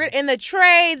trades usually. In the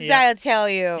trades, that'll tell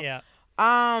you. Yeah.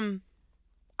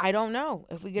 I don't know.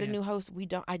 If we get a new host,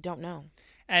 I don't know.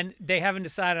 And they haven't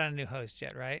decided on a new host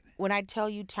yet, right? When I tell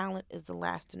you talent is the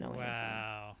last to know anything.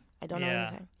 Wow. I don't know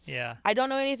anything. Yeah. I don't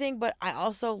know anything, but I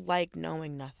also like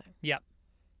knowing nothing. Yep.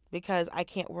 Because I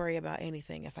can't worry about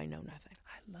anything if I know nothing.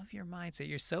 I love your mindset.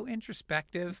 You're so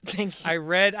introspective. Thank you.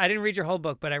 I didn't read your whole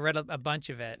book, but I read a bunch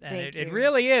of it. And it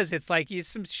really is. It's like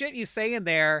some shit you say in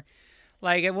there.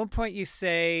 Like at one point you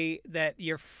say that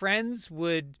your friends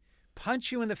would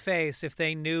punch you in the face if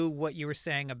they knew what you were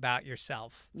saying about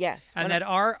yourself. Yes. And that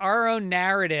our own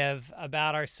narrative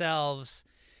about ourselves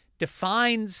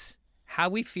defines how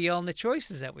we feel and the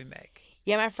choices that we make.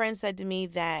 Yeah, my friend said to me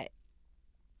that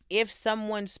if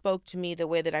someone spoke to me the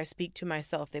way that I speak to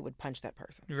myself, they would punch that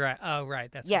person. Right. Oh,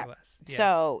 right. That's what it was. Yeah.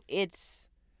 So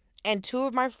and two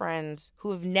of my friends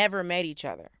who have never met each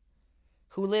other,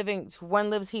 one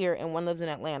lives here and one lives in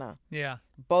Atlanta. Yeah.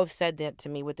 Both said that to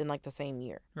me within like the same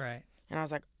year. Right. And I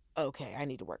was like, okay, I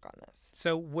need to work on this.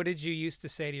 So what did you used to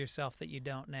say to yourself that you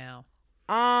don't now?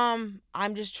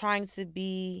 I'm just trying to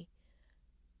be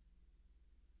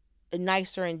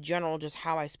nicer in general, just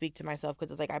how I speak to myself,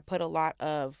 because it's like I put a lot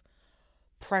of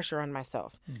pressure on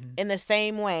myself. In the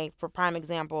same way, for prime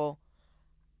example,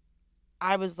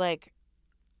 I was like,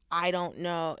 I don't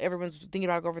know. Everyone's thinking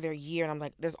about it over their year, and I'm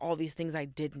like, there's all these things I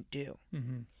didn't do.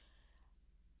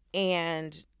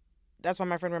 And that's why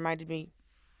my friend reminded me,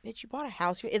 bitch, you bought a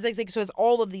house here. It's like, so it's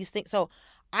all of these things. So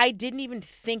I didn't even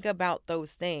think about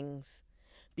those things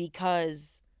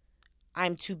because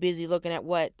I'm too busy looking at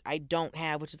what I don't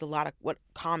have, which is a lot of what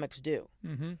comics do.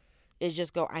 Is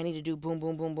just go, I need to do boom,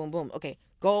 boom, boom, boom, boom. Okay,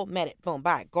 goal, met it, boom,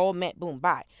 bye. Goal, met, boom,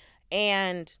 bye.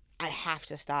 And I have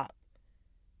to stop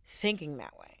thinking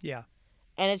that way. Yeah.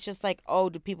 And it's just like, oh,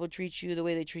 do people treat you the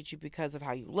way they treat you because of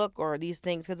how you look or these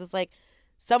things? Because it's like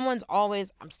someone's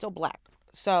always, I'm still black.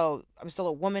 So I'm still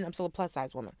a woman. I'm still a plus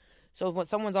size woman. So when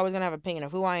someone's always going to have an opinion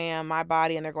of who I am, my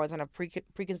body, and they're going to have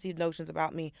preconceived notions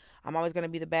about me. I'm always going to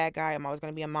be the bad guy. I'm always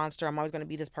going to be a monster. I'm always going to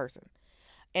be this person.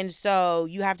 And so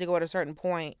you have to go at a certain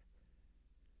point.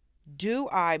 Do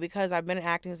I, because I've been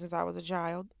acting since I was a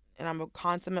child and I'm a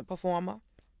consummate performer.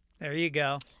 There you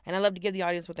go. And I love to give the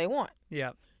audience what they want.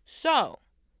 Yep. So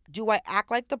do I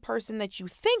act like the person that you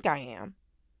think I am?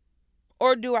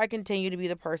 Or do I continue to be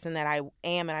the person that I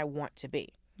am and I want to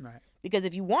be? Right. Because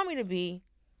if you want me to be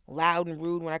loud and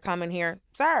rude when I come in here,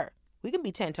 sir, we can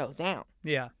be 10 toes down.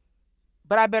 Yeah.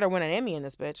 But I better win an Emmy in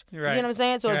this bitch. Right. You know what I'm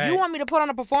saying? So if you want me to put on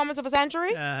a performance of a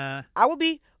century, I will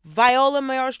be Viola,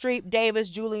 Meryl Streep, Davis,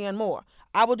 Julianne Moore.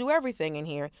 I will do everything in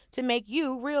here to make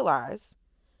you realize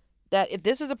that if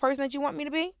this is the person that you want me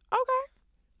to be, okay,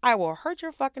 I will hurt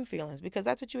your fucking feelings because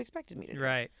that's what you expected me to do.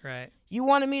 Right, right. You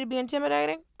wanted me to be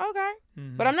intimidating? Okay.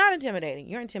 But I'm not intimidating.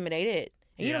 You're intimidated.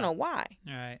 And you don't know why.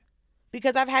 Right.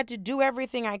 Because I've had to do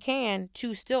everything I can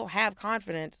to still have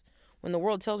confidence when the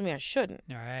world tells me I shouldn't.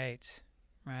 Right.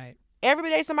 Right. Every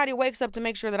day somebody wakes up to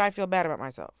make sure that I feel bad about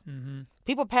myself.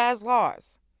 People pass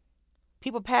laws.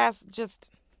 People pass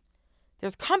just...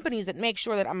 There's companies that make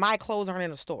sure that my clothes aren't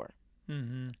in a store.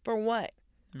 For what?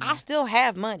 I still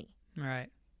have money. Right.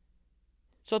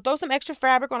 So throw some extra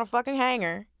fabric on a fucking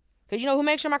hanger. Because you know who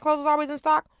makes sure my clothes is always in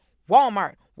stock?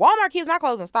 Walmart. Walmart keeps my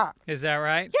clothes in stock. Is that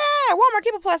right? Yeah, Walmart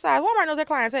keep a plus size. Walmart knows their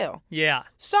clientele. Yeah.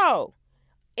 So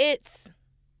there's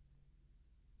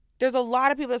a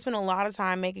lot of people that spend a lot of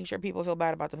time making sure people feel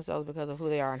bad about themselves because of who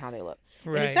they are and how they look.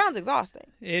 Right. And it sounds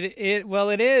exhausting. Well,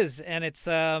 it is, and it's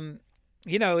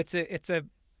it's a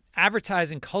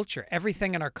advertising culture.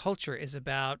 Everything in our culture is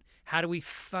about how do we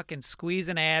fucking squeeze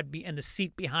an ad in the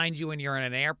seat behind you when you're in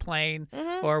an airplane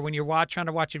or when you're trying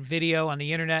to watch a video on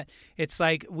the internet. It's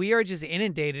like we are just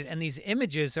inundated, and these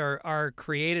images are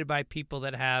created by people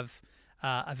that have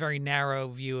a very narrow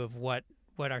view of what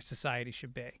our society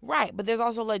should be. Right, but there's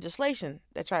also legislation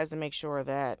that tries to make sure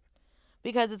that,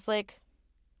 because it's like,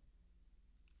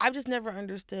 I've just never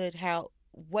understood how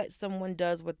what someone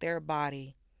does with their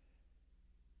body,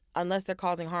 unless they're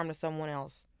causing harm to someone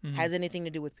else, has anything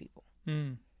to do with people.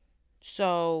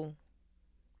 So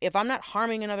if I'm not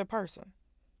harming another person,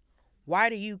 why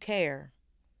do you care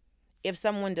if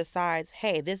someone decides,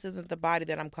 hey, this isn't the body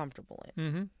that I'm comfortable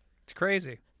in? It's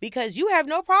crazy. Because you have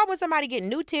no problem with somebody getting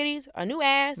new titties, a new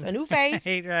ass, a new face.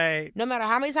 Right. No matter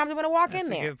how many times I'm going to walk in there.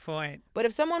 That's a good point. But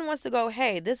if someone wants to go,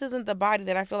 hey, this isn't the body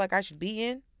that I feel like I should be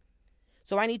in,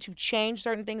 so I need to change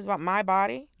certain things about my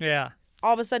body. Yeah.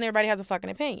 All of a sudden, everybody has a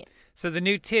fucking opinion. So the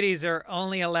new titties are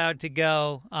only allowed to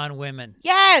go on women.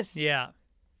 Yes. Yeah.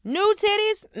 New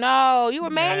titties? No. You a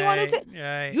man, you want new titties?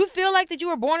 Right. You feel like that you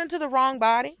were born into the wrong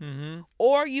body?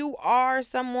 Or you are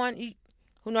someone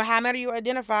who, no matter you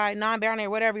identify, non-binary,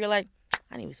 whatever, you're like,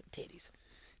 I need me some titties.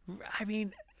 I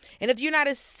mean. And if you're not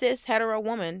a cis hetero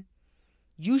woman,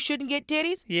 you shouldn't get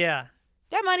titties? Yeah.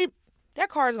 That money, that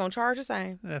car is going to charge the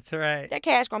same. That's right. That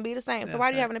cash going to be the same. So why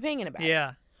do you have an opinion about it?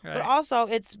 Yeah. Right. But also,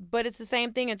 it's the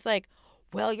same thing. It's like,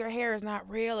 well, your hair is not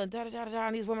real and da-da-da-da-da,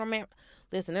 and these women are man.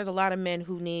 Listen, there's a lot of men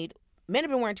men have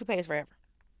been wearing toupees forever.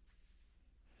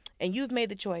 And you've made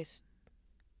the choice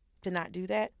to not do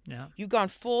that. Yeah. You've gone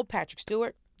full Patrick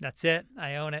Stewart. That's it.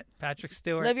 I own it. Patrick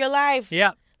Stewart. Live your life.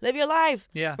 Yeah. Live your life.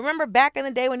 Yeah. Remember back in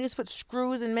the day when you used to put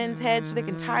screws in men's heads so they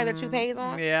can tie their toupees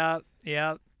on? Yeah.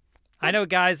 Yeah. I know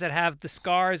guys that have the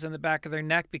scars on the back of their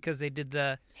neck because they did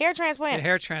the hair transplant. The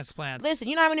hair transplants. Listen,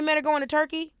 you know how many men are going to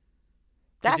Turkey?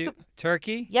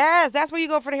 Turkey? Yes, that's where you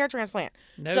go for the hair transplant.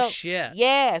 No shit.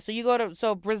 Yeah, so you go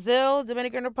to Brazil,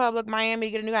 Dominican Republic, Miami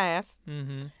to get a new ass.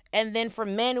 And then for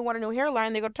men who want a new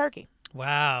hairline, they go to Turkey.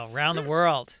 Wow, around the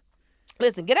world.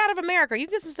 Listen, get out of America. You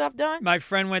can get some stuff done. My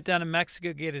friend went down to Mexico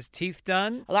to get his teeth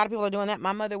done. A lot of people are doing that.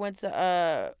 My mother went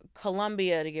to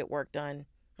Colombia to get work done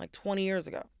like 20 years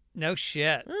ago. No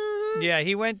shit. Mm-hmm. Yeah,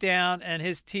 he went down and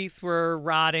his teeth were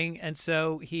rotting, and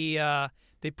so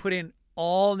they put in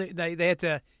they had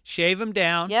to shave him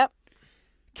down. Yep.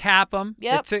 Cap him.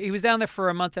 Yep. So he was down there for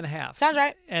a month and a half. Sounds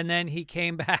right. And then he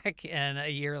came back, and a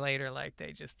year later, like,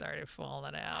 they just started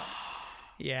falling out.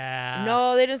 Yeah.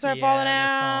 No, they didn't start falling they're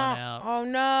out. falling out. Oh,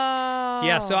 no.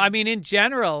 Yeah, so, I mean, in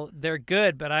general, they're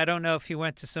good, but I don't know if he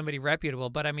went to somebody reputable.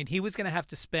 But, I mean, he was going to have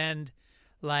to spend,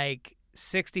 like,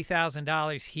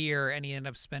 $60,000 here, and he ended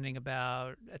up spending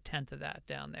about a tenth of that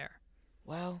down there.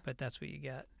 Well. But that's what you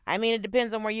get. I mean, it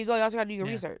depends on where you go. You also got to do your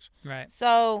research. Right.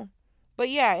 So, but,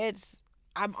 yeah,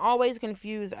 I'm always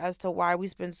confused as to why we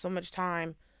spend so much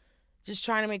time just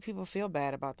trying to make people feel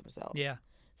bad about themselves. Yeah.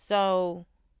 So.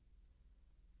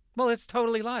 Well, it's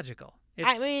totally logical.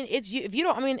 I mean, it's you. If you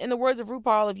don't, I mean, in the words of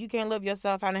RuPaul, if you can't love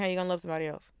yourself, how the hell are you going to love somebody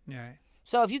else? Right.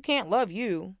 So if you can't love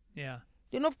you, yeah,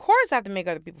 then of course I have to make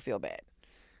other people feel bad.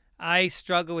 I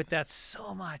struggle with that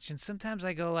so much. And sometimes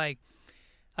I go like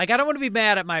I don't want to be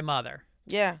mad at my mother.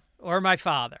 Yeah. Or my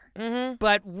father. Mm-hmm.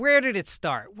 But where did it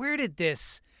start? Where did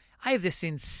I have this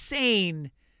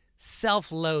insane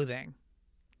self-loathing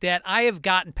that I have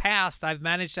gotten past. I've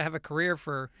managed to have a career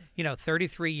for,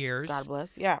 33 years. God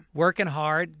bless. Yeah. Working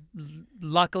hard.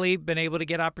 Luckily, been able to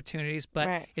get opportunities.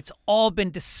 But It's all been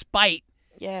despite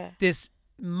this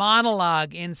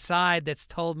monologue inside that's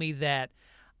told me that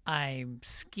I'm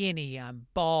skinny, I'm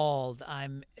bald,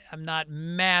 I'm not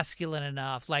masculine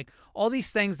enough. Like all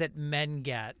these things that men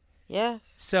get. Yeah.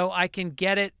 So I can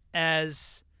get it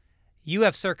as you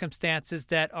have circumstances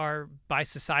that are, by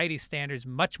society standards,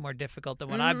 much more difficult than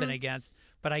what I've been against.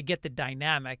 But I get the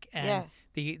dynamic and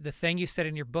the thing you said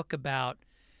in your book about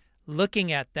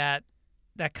looking at that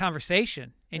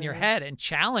conversation in your head and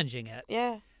challenging it.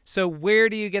 Yeah. So where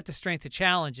do you get the strength to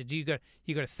challenge it? Do you go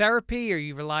to therapy, or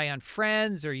you rely on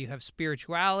friends, or you have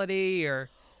spirituality, or?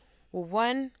 Well,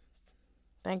 one,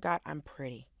 thank God I'm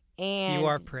pretty. And you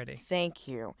are pretty. Thank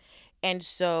you. And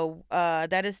so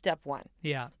that is step one.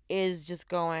 Yeah. Is just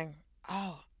going,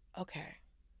 oh, okay.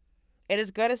 It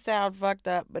is going to sound fucked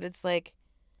up, but it's like,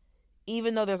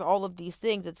 even though there's all of these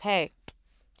things, it's, hey,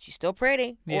 she's still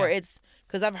pretty. Yeah. Or it's,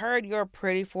 because I've heard you're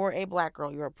pretty for a black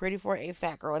girl. You're pretty for a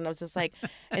fat girl. And I was just like,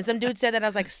 and some dude said that. I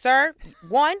was like, sir,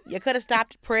 one, you could have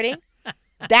stopped pretty.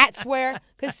 That's where,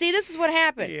 because see, this is what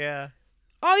happened. Yeah.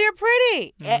 Oh, you're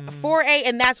pretty. For a,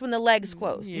 and that's when the legs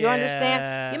closed. Do you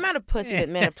understand? The amount of pussy that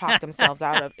men have talked themselves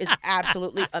out of is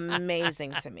absolutely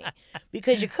amazing to me.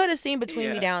 Because you could have seen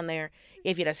between me down there,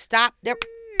 if you'd have stopped, there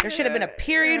should have been a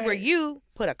period where you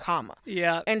put a comma.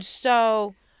 Yeah. And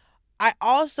so, I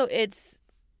also, it's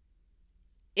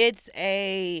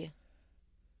a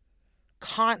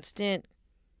constant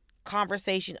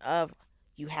conversation of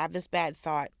you have this bad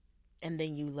thought and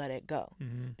then you let it go.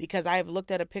 Mm-hmm. Because I've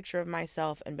looked at a picture of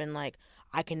myself and been like,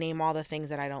 I can name all the things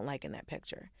that I don't like in that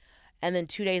picture. And then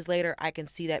 2 days later, I can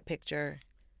see that picture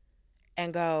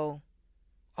and go,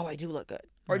 oh, I do look good.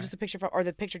 Or just the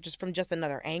picture just from just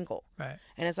another angle. Right.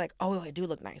 And it's like, oh, I do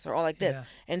look nice. Or all like this. Yeah.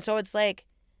 And so it's like,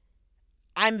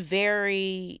 I'm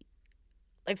very,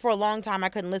 like for a long time, I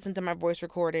couldn't listen to my voice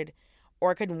recorded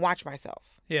or I couldn't watch myself.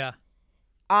 Yeah.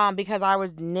 Because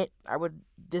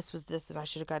this was this and I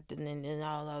should have got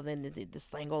this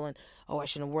angle and I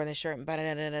shouldn't have worn this shirt and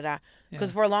da-da-da-da-da.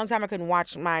 Because for a long time I couldn't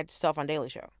watch myself on Daily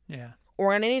Show. Yeah.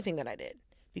 Or on anything that I did.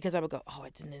 Because I would go, oh, I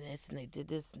did this and they did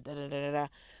this and da-da-da-da-da.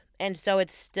 And so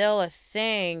it's still a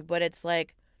thing, but it's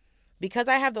like, because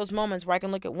I have those moments where I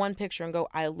can look at one picture and go,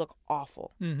 I look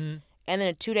awful. Mm-hmm. And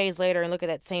then 2 days later and look at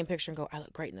that same picture and go, I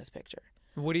look great in this picture.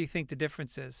 What do you think the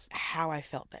difference is? How I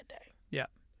felt that day. Yeah.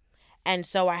 And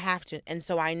so I have to, and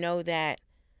so I know that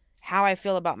how I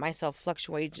feel about myself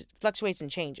fluctuates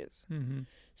and changes. Mm-hmm.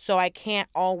 So I can't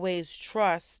always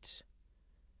trust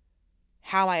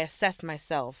how I assess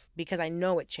myself because I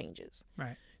know it changes.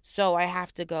 Right. So I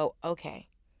have to go, okay,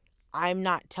 I'm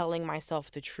not telling myself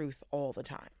the truth all the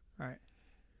time. Right.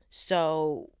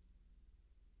 So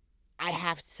I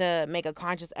have to make a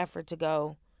conscious effort to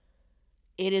go,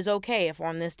 it is okay if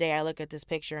on this day I look at this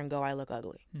picture and go, I look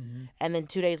ugly. Mm-hmm. And then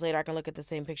 2 days later I can look at the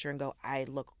same picture and go, I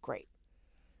look great.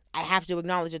 I have to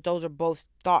acknowledge that those are both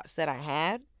thoughts that I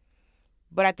had.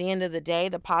 But at the end of the day,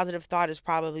 the positive thought is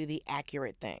probably the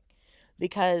accurate thing.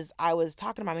 Because I was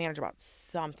talking to my manager about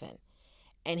something.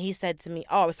 And he said to me,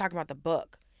 I was talking about the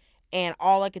book. And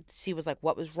all I could see was like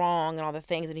what was wrong and all the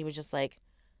things. And he was just like,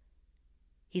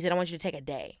 he said, I want you to take a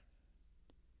day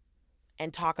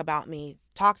and talk to me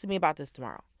about this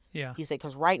tomorrow. Yeah. He said,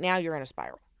 because right now you're in a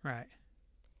spiral. Right.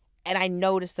 And I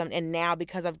noticed them. And now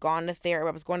because I've gone to therapy,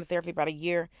 I was going to therapy about a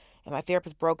year, and my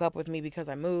therapist broke up with me because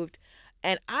I moved.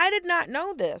 And I did not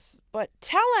know this, but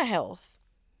telehealth.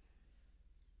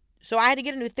 So I had to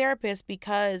get a new therapist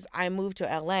because I moved to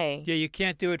LA. Yeah, you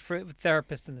can't do it for a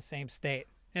therapist in the same state,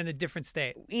 in a different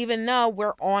state. Even though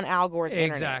we're on Al Gore's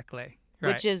internet. Exactly.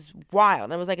 Right. Which is wild.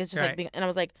 And I was like, it's just Right. like, and I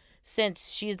was like,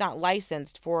 since she's not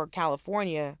licensed for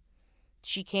California,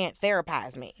 she can't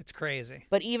therapize me. It's crazy.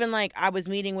 But even like I was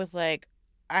meeting with like,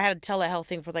 I had a telehealth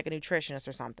thing for like a nutritionist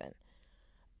or something.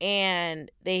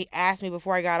 And they asked me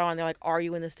before I got on, they're like, are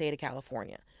you in the state of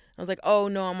California? I was like, oh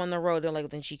no, I'm on the road. They're like, well,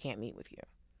 then she can't meet with you.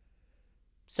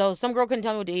 So some girl couldn't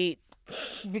tell me what to eat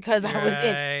because I was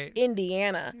in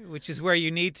Indiana. Which is where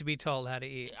you need to be told how to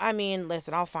eat. I mean,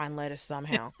 listen, I'll find lettuce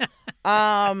somehow.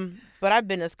 But I've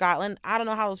been to Scotland. I don't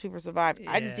know how those people survived.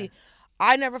 Yeah.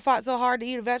 I never fought so hard to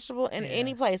eat a vegetable in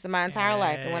any place in my entire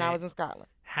life than when I was in Scotland.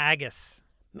 Haggis.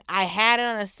 I had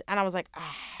it and I was like,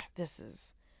 this.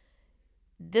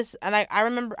 And I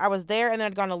remember I was there and then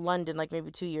I'd gone to London like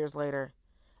maybe 2 years later.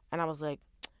 And I was like,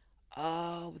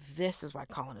 oh, this is why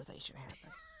colonization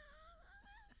happened.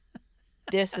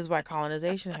 This is why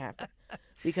colonization happened.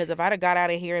 Because if I'd have got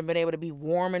out of here and been able to be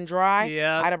warm and dry,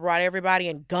 I'd have brought everybody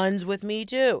and guns with me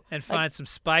too. And find some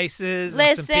spices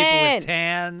and some people with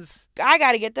tans. I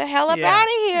got to get the hell up out of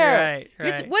here.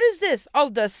 Right. What is this? Oh,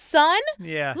 the sun?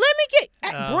 Yeah. Let me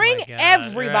bring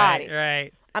everybody.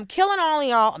 Right. I'm killing all of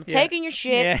y'all. I'm taking your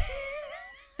shit.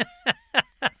 Because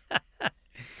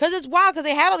it's wild because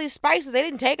they had all these spices. They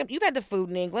didn't take them. You've had the food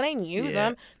in England. They didn't use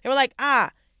them. They were like,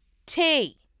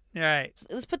 tea. Right.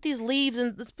 Let's put these leaves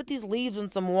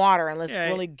in some water and let's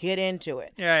really get into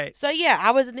it. Right. So yeah,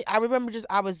 I remember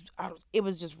it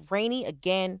was just rainy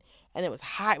again and it was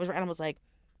hot. And I was like,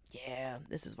 yeah,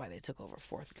 this is why they took over a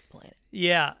fourth of the planet.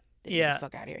 Yeah. They get the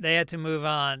fuck out of here. They had to move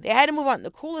on. They had to move on.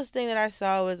 The coolest thing that I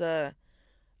saw was I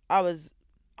was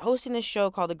hosting this show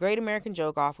called The Great American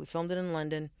Joke Off. We filmed it in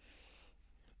London.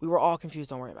 We were all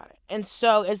confused. Don't worry about it. And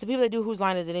so it's the people that do Whose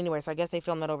Line Is It Anyway? So I guess they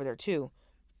filmed that over there too.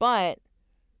 But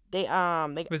they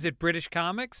was it British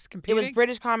comics competing? It was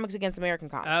British comics against American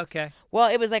comics. Okay. Well,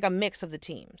 it was like a mix of the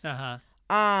teams.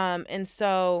 And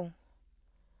so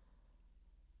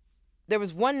there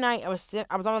was one night I was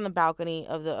on the balcony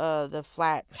of the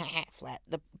flat,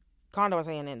 the condo I was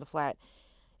staying in, the flat,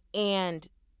 and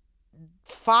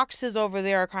foxes over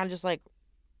there are kind of just like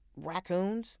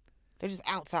raccoons. They're just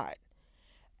outside.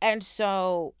 And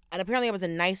apparently I was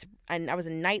in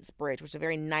Knightsbridge, which is a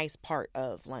very nice part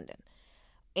of London.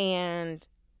 And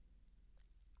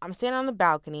I'm standing on the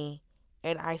balcony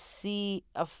and I see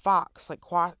a fox like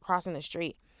crossing the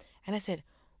street. And I said,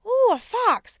 ooh, a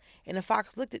fox. And the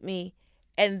fox looked at me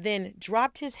and then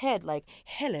dropped his head like,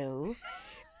 hello.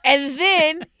 And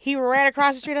then he ran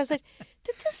across the street. I said,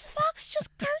 did this fox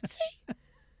just curtsy?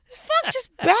 This fox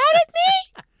just bowed at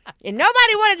me? And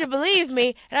nobody wanted to believe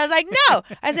me. And I was like, no.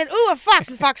 I said, ooh, a fox.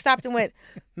 And the fox stopped and went,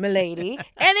 milady. And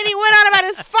then he went on about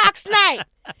his fox night.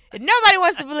 And nobody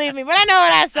wants to believe me, but I know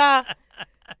what I saw.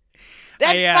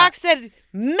 That fox said,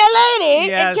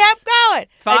 milady, and kept going.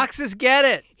 Foxes get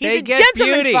it. He's a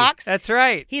gentleman beauty. Fox. That's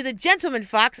right. He's a gentleman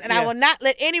fox, and I will not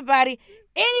let anybody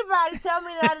tell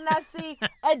me that I did not see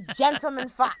a gentleman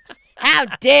fox. How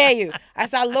dare you? I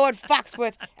saw Lord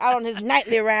Foxworth out on his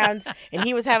nightly rounds, and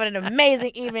he was having an amazing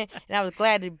evening, and I was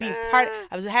glad to be I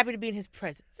was happy to be in his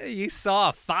presence. You saw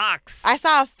a fox. I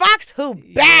saw a fox who bowed.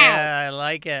 Yeah, I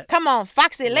like it. Come on,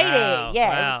 foxy lady. Wow, yeah.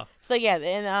 Wow. So, yeah,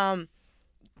 and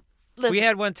listen. We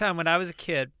had one time when I was a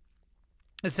kid.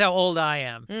 This is how old I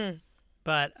am.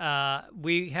 But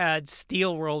we had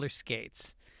steel roller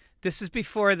skates. This is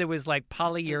before there was like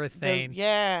polyurethane.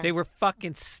 They were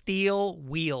fucking steel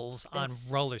wheels on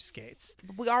roller skates.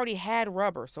 We already had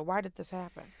rubber, so why did this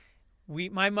happen?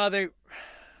 My mother,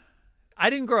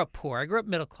 I didn't grow up poor. I grew up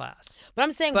middle class. But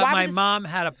I'm saying, but my mom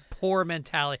had a poor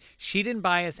mentality. She didn't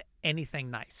buy us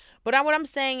anything nice. But what I'm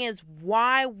saying is,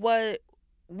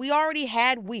 we already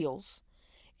had wheels,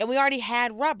 and we already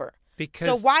had rubber.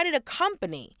 So why did a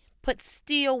company put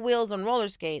steel wheels on roller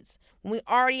skates when we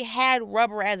already had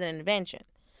rubber as an invention?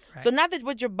 Right. So not that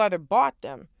what your brother bought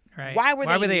them. Right. Why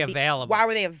were they available? Why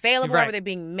were they available? Right. Why were they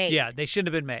being made? Yeah, they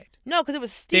shouldn't have been made. No, because it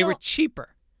was steel. They were cheaper.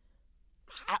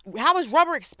 How is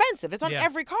rubber expensive? It's on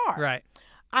every car. Right.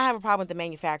 I have a problem with the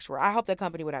manufacturer. I hope that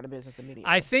company went out of business immediately.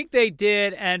 I think they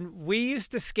did, and we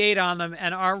used to skate on them,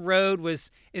 and our road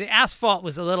the asphalt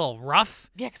was a little rough.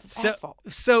 Yeah, because it's asphalt.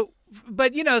 So,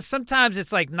 but sometimes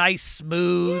it's like nice,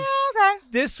 smooth. Yeah, okay.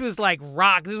 This was like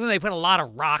rock. This is when they put a lot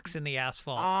of rocks in the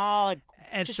asphalt. Oh,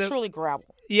 just truly gravel.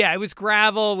 Yeah, it was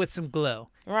gravel with some glue.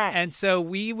 Right. And so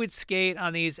we would skate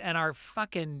on these, and our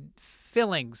fucking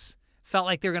fillings felt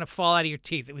like they were going to fall out of your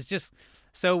teeth. It was just,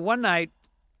 so one night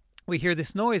we hear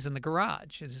this noise in the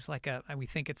garage. It's just like we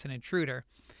think it's an intruder.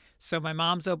 So my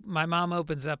mom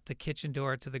opens up the kitchen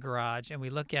door to the garage, and we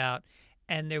look out,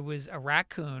 and there was a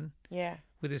raccoon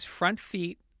with his front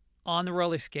feet on the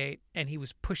roller skate, and he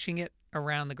was pushing it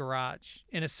around the garage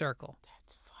in a circle.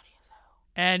 That's funny as hell.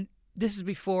 And this is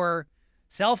before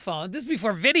cell phone. This is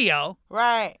before video.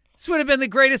 Right. This would have been the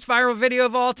greatest viral video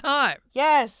of all time.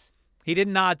 Yes. He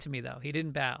didn't nod to me, though. He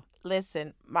didn't bow.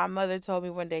 Listen, my mother told me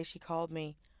one day, she called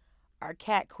me, our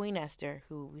cat, Queen Esther,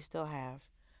 who we still have.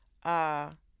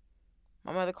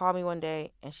 My mother called me one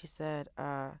day, and she said,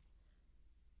 I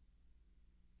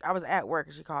was at work,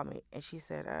 and she called me, and she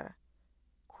said,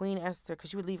 Queen Esther,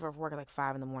 because she would leave for work at like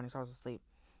 5 in the morning, so I was asleep.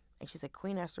 And she said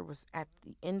Queen Esther was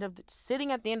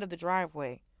sitting at the end of the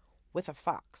driveway with a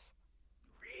fox.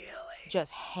 Really?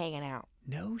 Just hanging out.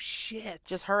 No shit.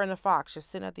 Just her and the fox, just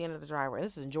sitting at the end of the driveway.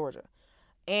 This is in Georgia.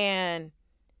 And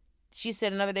she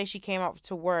said another day she came out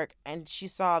to work, and she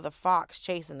saw the fox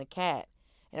chasing the cat.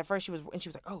 And at first she was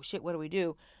like, oh shit, what do we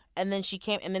do? And then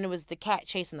it was the cat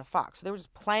chasing the fox. So they were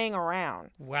just playing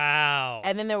around. Wow.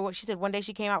 And then she said one day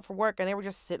she came out for work, and they were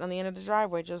just sitting on the end of the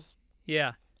driveway, just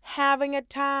having a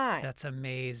time. That's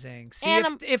amazing. See,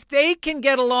 if they can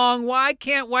get along, why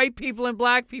can't white people and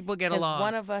black people get along? Because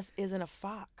one of us isn't a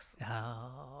fox.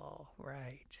 Oh,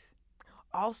 right.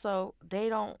 Also, they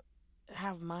don't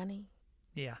have money.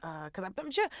 Yeah. Because I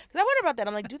wonder about that.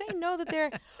 I'm like, do they know that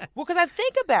they're... Well, because I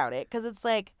think about it, because it's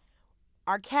like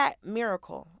our cat,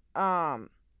 Miracle,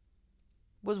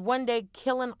 was one day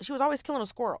she was always killing a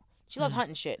squirrel. She loved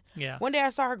hunting shit. Yeah. One day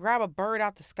I saw her grab a bird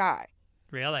out the sky.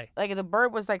 Really? Like the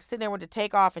bird was like sitting there with the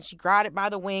takeoff, and she grabbed it by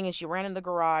the wing, and she ran in the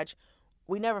garage.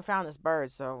 We never found this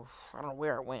bird, so I don't know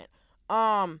where it went.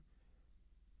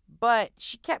 But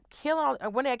she kept killing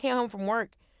one day I came home from work,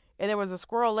 and there was a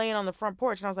squirrel laying on the front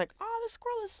porch, and I was like, oh, the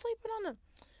squirrel is sleeping on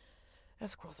that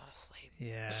squirrel's not asleep.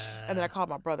 Yeah. And then I called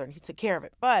my brother, and he took care of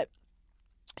it. But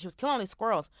she was killing all these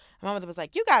squirrels. And my mother was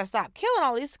like, you got to stop killing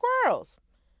all these squirrels.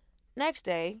 Next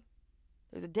day,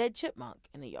 there's a dead chipmunk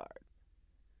in the yard.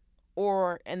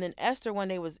 And then Esther one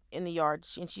day was in the yard,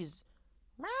 and she's,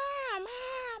 meow, meow,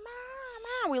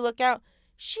 meow, meow. We look out,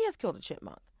 she has killed a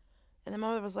chipmunk. And then my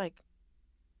mother was like,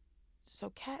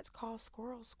 so cats call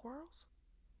squirrels squirrels?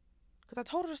 Because I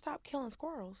told her to stop killing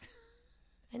squirrels,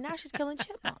 and now she's killing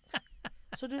chipmunks.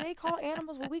 So do they call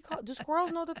animals what we call? Do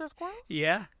squirrels know that they're squirrels?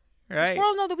 Yeah, right. Do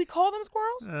squirrels know that we call them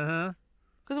squirrels? Uh-huh.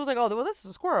 Because it was like, oh, well, this is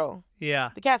a squirrel. Yeah.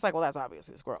 The cat's like, well, that's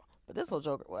obviously a squirrel. But this little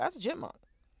joker, well, that's a chipmunk.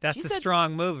 That's a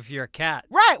strong move if you're a cat.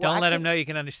 Right. Don't let them know you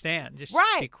can understand. Just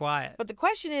be quiet. But the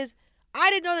question is, I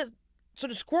didn't know that. So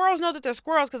the squirrels know that they're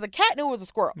squirrels because the cat knew it was a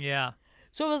squirrel. Yeah.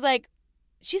 So it was like,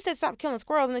 she said stop killing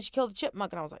squirrels, and then she killed a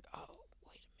chipmunk, and I was like, oh,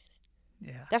 wait a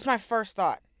minute. Yeah. That's my first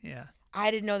thought. Yeah.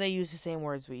 I didn't know they used the same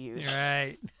words we use.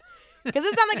 Right. Because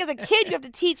it's not like as a kid you have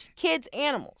to teach kids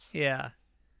animals. Yeah.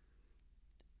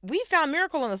 We found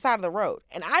Miracle on the side of the road,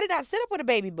 and I did not sit up with a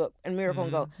baby book and Miracle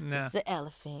and go, no. this is an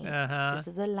elephant, this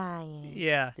is a lion,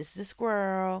 this is a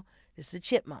squirrel, this is a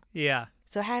chipmunk. Yeah.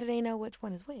 So how do they know which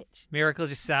one is which? Miracle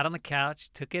just sat on the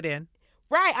couch, took it in.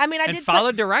 Right. I mean, I did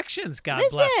follow directions. God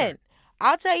bless her. Listen,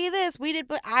 I'll tell you this: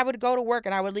 I would go to work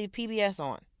and I would leave PBS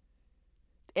on,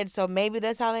 and so maybe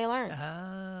that's how they learn.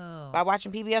 Oh. By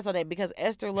watching PBS all day, because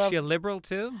Esther loves. Is she a liberal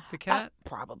too? The cat?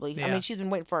 Probably. Yeah. I mean, she's been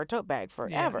waiting for her tote bag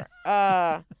forever.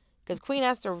 Because Queen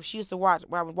Esther, she used to watch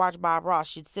when I would watch Bob Ross.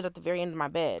 She'd sit at the very end of my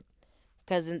bed,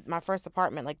 because in my first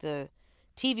apartment, like the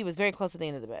TV was very close to the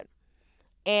end of the bed,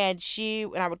 and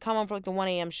I would come home for like the 1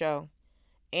 a.m. show,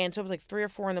 and so it was like 3 or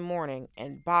 4 in the morning,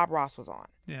 and Bob Ross was on.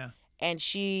 Yeah. And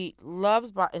she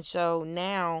loves Bob, and so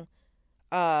now,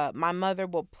 my mother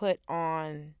will put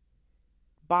on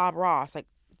Bob Ross like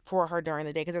for her during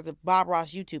the day, because there's a Bob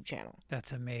Ross YouTube channel.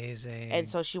 That's amazing. And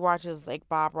so she watches like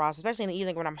Bob Ross, especially in the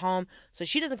evening when I'm home. So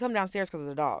she doesn't come downstairs because of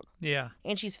the dog. Yeah.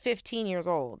 And she's 15 years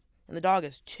old, and the dog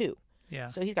is 2. Yeah.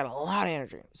 So he's got a lot of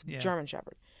energy. It's a German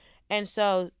Shepherd. And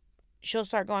so she'll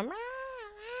start going, meow,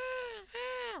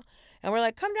 meow, meow. And we're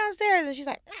like, come downstairs. And she's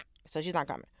like, meow. So she's not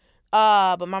coming.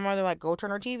 But my mother like, go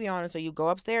turn her TV on. And so you go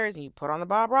upstairs and you put on the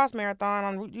Bob Ross marathon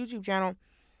on YouTube channel,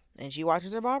 and she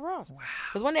watches her Bob Ross. Wow.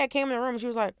 Because one day I came in the room and she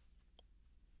was like,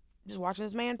 just watching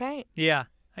this man paint. Yeah,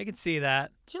 I can see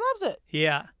that. She loves it.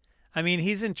 Yeah. I mean,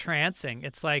 he's entrancing.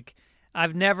 It's like,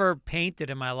 I've never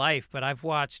painted in my life, but I've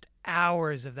watched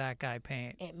hours of that guy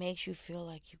paint. It makes you feel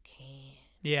like you can.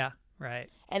 Yeah, right.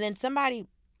 And then somebody,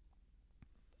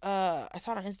 I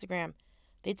saw it on Instagram,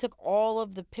 they took all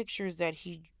of the pictures that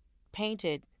he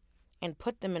painted and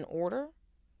put them in order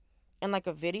in like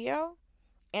a video,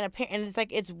 and it's like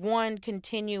it's one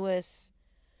continuous.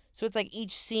 So it's like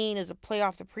each scene is a play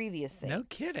off the previous scene. No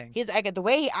kidding. He's like the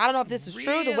way I don't know if this is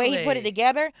true, the way he put it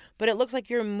together, but it looks like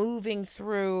you're moving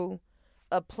through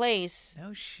a place.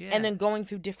 No shit. And then going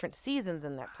through different seasons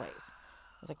in that place.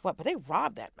 I was like, what? But they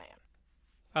robbed that man.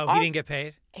 Oh, he didn't get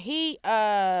paid? He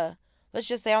let's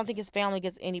just say I don't think his family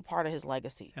gets any part of his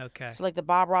legacy. Okay. So like the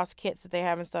Bob Ross kits that they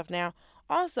have and stuff now.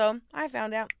 Also, I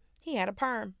found out he had a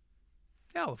perm.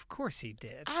 Oh, of course he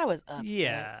did. I was upset.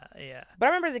 Yeah. But I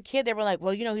remember as a kid, they were like,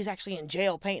 well, he's actually in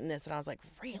jail painting this. And I was like,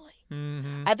 really?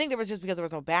 Mm-hmm. I think it was just because there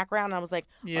was no background. And I was like,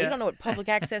 yeah. Oh, you don't know what public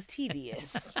access TV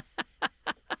is.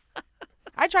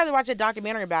 I tried to watch a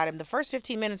documentary about him. The first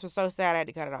 15 minutes was so sad I had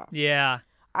to cut it off. Yeah.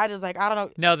 I was like, I don't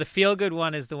know. No, the feel-good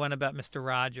one is the one about Mr.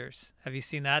 Rogers. Have you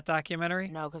seen that documentary?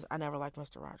 No, because I never liked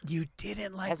Mr. Rogers. You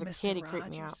didn't like Mr. Rogers? As a kid, he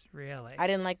creeped me out. Really? I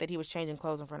didn't like that he was changing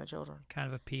clothes in front of children. Kind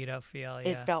of a pedophile,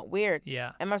 yeah. It felt weird.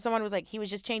 Yeah. And someone was like, he was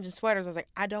just changing sweaters. I was like,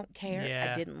 I don't care.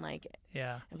 Yeah. I didn't like it.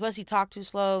 Yeah. And plus, he talked too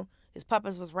slow. His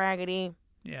puppets was raggedy.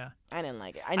 Yeah. I didn't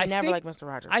like it. I never liked Mr.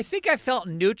 Rogers. I think I felt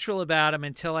neutral about him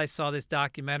until I saw this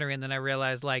documentary, and then I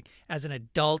realized, like, as an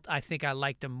adult, I think I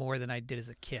liked him more than I did as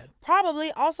a kid.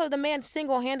 Probably. Also, the man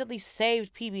single-handedly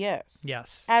saved PBS.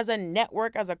 Yes. As a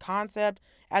network, as a concept,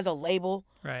 as a label.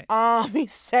 Right. He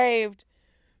saved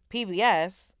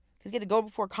PBS. Because he had to go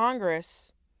before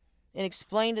Congress and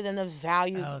explain to them the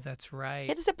value. Oh, that's right. He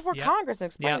had to sit before Congress and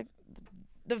explain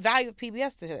the value of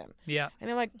PBS to them. Yeah. And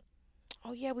they're like,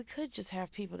 oh, yeah, we could just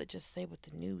have people that just say what the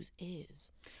news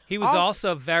is. He was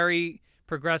also very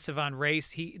progressive on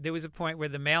race. There was a point where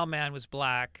the mailman was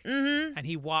black, and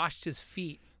he washed his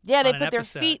feet. Yeah, they put their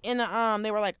feet in the, they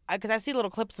were like, because I see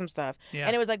little clips and stuff. Yeah.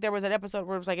 And it was like there was an episode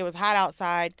where it was like, it was hot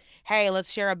outside. Hey,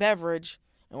 let's share a beverage,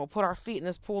 and we'll put our feet in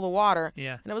this pool of water.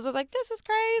 Yeah. And it was just like, this is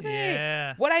crazy.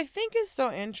 Yeah. What I think is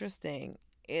so interesting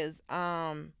is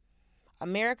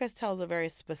America tells a very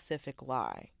specific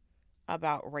lie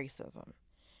about racism,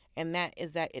 and that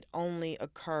is that it only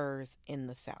occurs in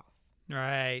the South.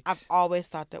 Right. I've always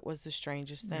thought that was the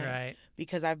strangest thing. Right.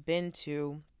 Because I've been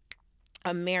to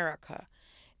America,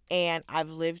 and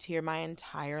I've lived here my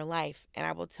entire life, and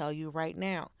I will tell you right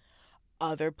now,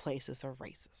 other places are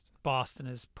racist. Boston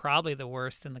is probably the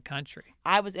worst in the country.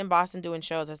 I was in Boston doing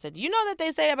shows. I said, you know that they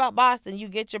say about Boston, you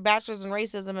get your bachelor's in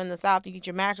racism in the South, you get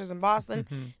your master's in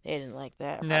Boston? They didn't like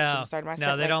that. No,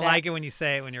 they don't like it when you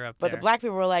say it when you're up there. But the black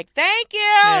people were like, thank you.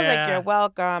 I was like, you're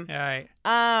welcome. All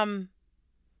right.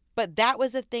 But that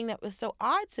was the thing that was so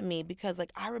odd to me, because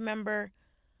like I remember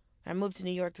when I moved to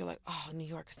New York, they're like, oh, New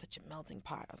York is such a melting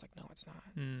pot. I was like, no, it's not.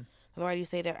 Why do you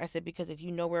say that? I said, because if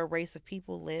you know where a race of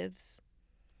people lives,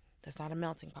 that's not a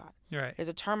melting pot. Right. There's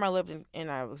a term I lived in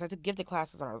I took gifted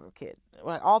classes when I was a kid,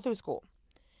 all through school.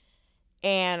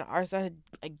 And I had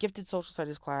a gifted social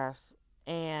studies class,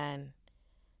 and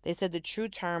they said the true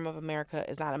term of America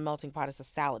is not a melting pot, it's a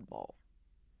salad bowl.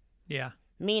 Yeah.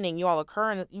 Meaning you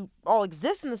all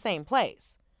exist in the same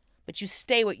place, but you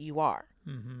stay what you are.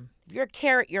 Mm-hmm. If you're a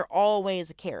carrot, you're always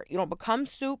a carrot. You don't become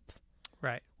soup.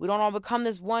 Right. We don't all become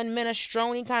this one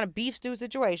minestrone kind of beef stew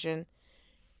situation.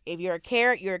 If you're a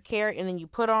carrot, you're a carrot, and then you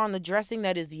put on the dressing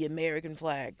that is the American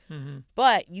flag. Mm-hmm.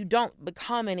 But you don't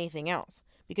become anything else,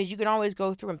 because you can always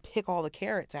go through and pick all the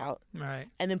carrots out, right,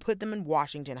 and then put them in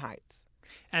Washington Heights.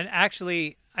 And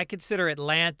actually, I consider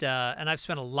Atlanta, and I've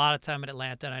spent a lot of time in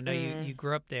Atlanta, and I know you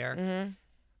grew up there,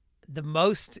 the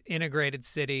most integrated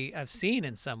city I've seen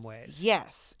in some ways.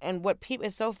 Yes. And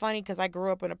it's so funny, because I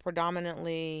grew up in when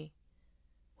we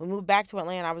moved back to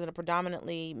Atlanta, I was in a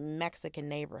predominantly Mexican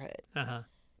neighborhood. Uh-huh.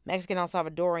 Mexican, El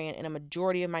Salvadorian, and a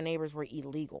majority of my neighbors were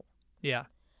illegal. Yeah.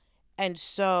 And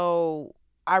so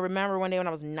I remember one day when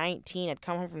I was 19, I'd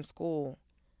come home from school.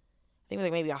 I think it was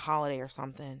like maybe a holiday or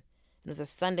something. And it was a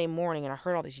Sunday morning, and I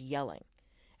heard all this yelling.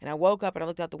 And I woke up and I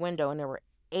looked out the window, and there were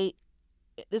 8.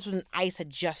 This was when ICE had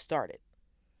just started.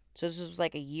 So this was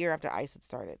like a year after ICE had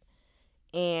started.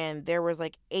 And there was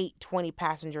like 8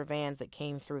 20-passenger vans that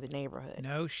came through the neighborhood.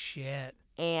 No shit.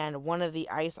 And one of the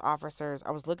ICE officers,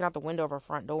 I was looking out the window of our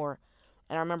front door,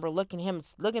 and I remember looking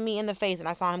me in the face, and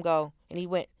I saw him go, and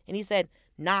he said,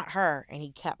 not her, and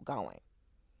he kept going.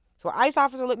 So an ICE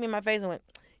officer looked me in my face and went,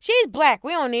 she's black,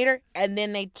 we don't need her. And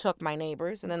then they took my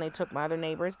neighbors, and then they took my other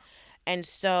neighbors. And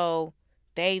so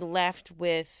they left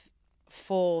with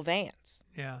full vans.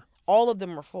 Yeah. All of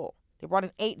them were full. They brought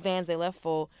in 8 vans, they left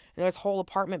full, and there was whole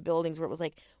apartment buildings where it was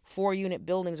like 4-unit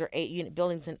buildings or 8-unit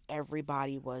buildings, and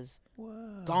everybody was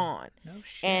gone. No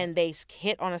shit. And they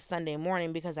hit on a Sunday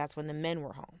morning because that's when the men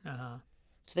were home. Uh-huh.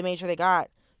 So they made sure they got.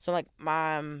 So like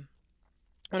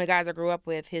one of the guys I grew up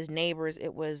with, his neighbors,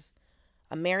 it was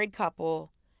a married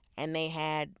couple, and they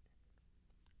had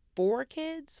 4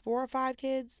 or 5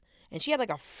 kids, and she had like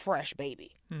a fresh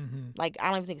baby. Like, I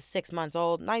don't even think it's 6 months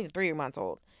old, not even 3 months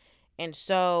old. And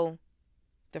so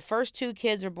the first 2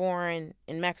 kids were born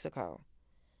in Mexico.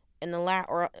 And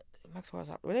Mexico was,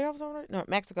 were they also, no,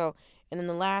 Mexico. And then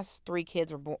the last 2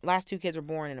 kids were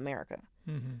born in America.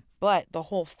 But the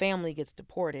whole family gets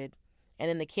deported, and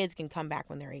then the kids can come back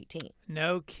when they're 18.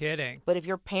 No kidding. But if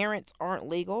your parents aren't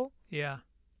legal, yeah,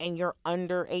 and you're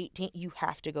under 18, you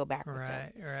have to go back with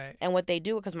them. Right. And what they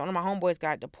do, because one of my homeboys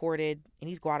got deported, and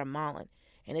he's Guatemalan,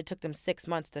 and it took them 6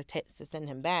 months to send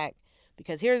him back.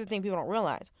 Because here's the thing people don't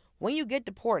realize. When you get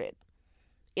deported,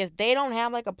 if they don't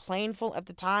have like a plane full at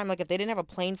the time, like if they didn't have a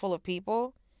plane full of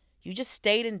people, you just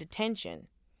stayed in detention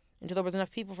until there was enough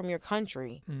people from your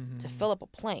country to fill up a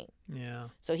plane. Yeah.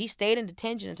 So he stayed in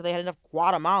detention until they had enough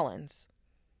Guatemalans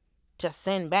to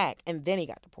send back, and then he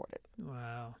got deported.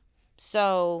 Wow.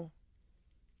 So,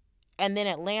 and then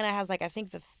Atlanta has like, I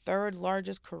think the 3rd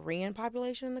largest Korean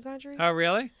population in the country. Oh,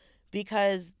 really?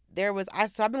 Because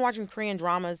I've been watching Korean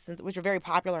dramas which are very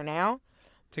popular now.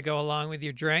 To go along with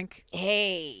your drink?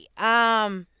 Hey,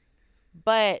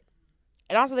 but,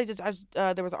 and also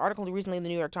there was an article recently in the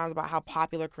New York Times about how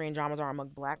popular Korean dramas are among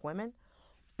Black women.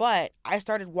 But I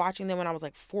started watching them when I was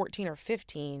like 14 or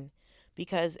 15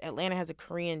 because Atlanta has a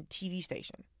Korean TV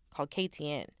station called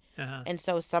KTN. And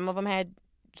so some of them had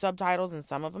subtitles and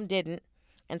some of them didn't.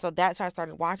 And so that's how I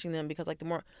started watching them, because like the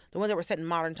ones that were set in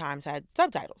modern times had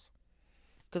subtitles.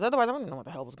 Because otherwise I wouldn't know what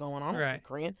the hell was going on. Right.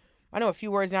 Korean. I know a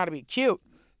few words now to be cute.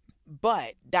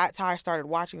 But that's how I started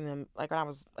watching them, like when I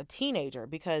was a teenager,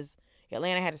 because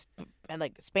Atlanta had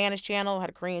like a Spanish channel, had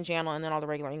a Korean channel, and then all the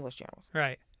regular English channels.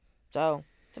 Right. So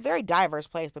it's a very diverse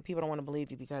place, but people don't want to believe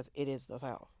you because it is the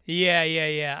South. Yeah.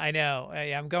 I know.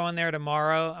 I'm going there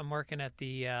tomorrow. I'm working at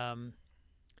the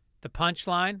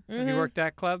Punchline. Have you worked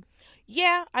that club?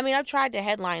 Yeah. I mean, I've tried to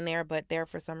headline there, but they're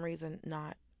for some reason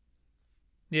not.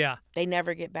 Yeah. They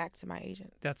never get back to my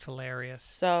agent. That's hilarious.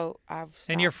 So I've stopped.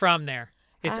 And you're from there.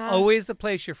 It's always the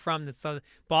place you're from.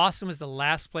 Boston was the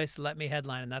last place to let me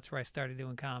headline, and that's where I started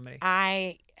doing comedy.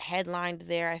 I headlined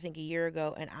there, I think, a year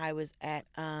ago, and I was at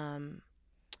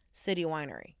City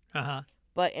Winery.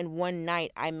 But in one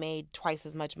night, I made twice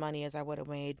as much money as I would have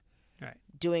made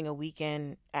doing a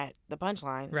weekend at the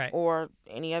Punchline or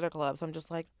any other club. So I'm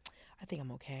just like, I think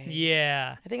I'm okay.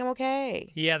 Yeah. I think I'm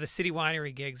okay. Yeah, the City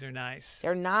Winery gigs are nice.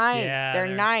 They're nice. Yeah, they're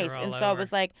nice. And so it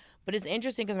was like, but it's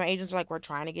interesting because my agents are like, we're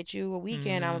trying to get you a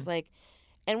weekend. I was like,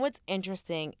 and what's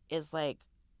interesting is like,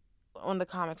 one of the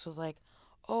comics was like,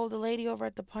 oh, the lady over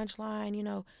at the Punchline, you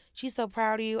know, she's so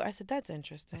proud of you. I said, that's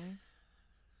interesting.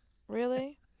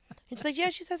 Really? And she's like, yeah,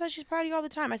 she says that she's proud of you all the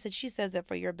time. I said, she says that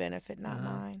for your benefit, not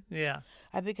mine. Yeah.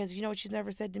 Because you know what she's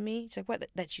never said to me? She's like, what?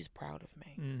 That she's proud of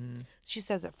me. She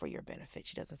says it for your benefit.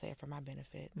 She doesn't say it for my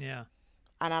benefit. Yeah.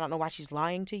 And I don't know why she's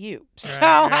lying to you. So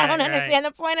I don't understand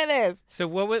the point of this. So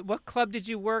what club did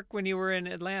you work when you were in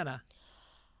Atlanta?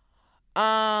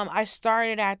 I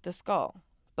started at the Skull.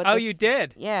 But you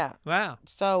did? Yeah. Wow.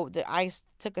 So I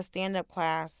took a stand-up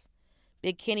class.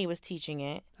 Big Kenny was teaching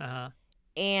it.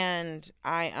 And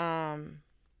I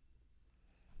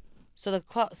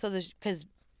because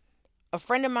a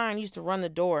friend of mine used to run the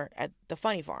door at the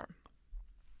Funny Farm,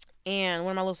 and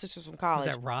one of my little sisters from college.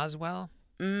 Was that Roswell?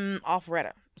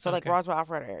 Alpharetta. So like Roswell,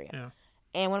 Alpharetta area. Yeah.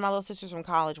 And one of my little sisters from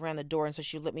college ran the door, and so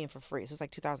she let me in for free. So it's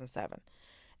like 2007.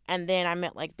 And then I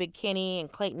met like Big Kenny and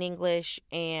Clayton English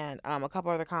and a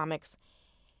couple other comics.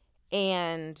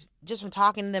 And just from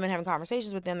talking to them and having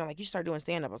conversations with them, they're like, you should start doing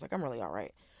stand-up. I was like, I'm really all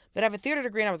right. But I have a theater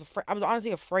degree, and I was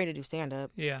honestly afraid to do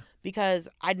stand-up. Yeah. Because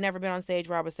I'd never been on stage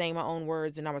where I was saying my own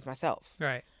words and I was myself.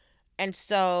 Right. And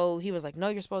so he was like, no,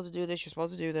 you're supposed to do this. You're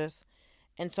supposed to do this.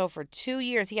 And so for 2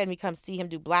 years, he had me come see him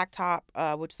do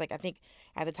Blacktop, which is like, I think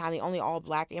at the time, the only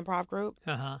all-black improv group.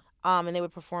 And they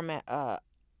would perform at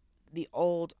the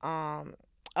old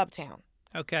Uptown.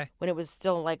 Okay. When it was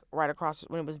still like right across,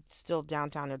 when it was still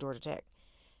downtown near Georgia Tech.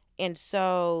 And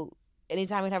so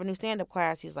anytime we'd have a new stand-up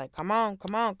class, he's like, come on.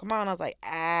 I was like,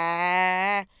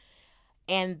 ah.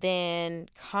 And then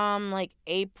come like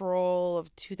April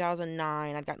of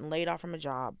 2009, I'd gotten laid off from a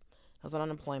job. I was on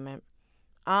unemployment.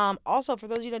 Also, for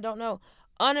those of you that don't know,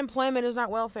 unemployment is not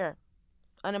welfare.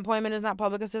 Unemployment is not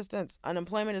public assistance.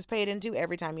 Unemployment is paid into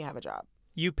every time you have a job.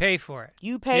 You pay for it.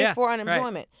 You pay for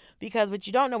unemployment. Right. Because what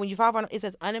you don't know, when you file for it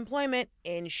says unemployment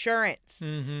insurance. So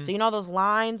you know those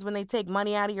lines when they take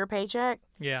money out of your paycheck?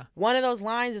 Yeah. One of those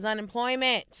lines is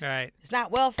unemployment. Right. It's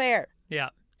not welfare. Yeah.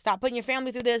 Stop putting your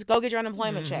family through this. Go get your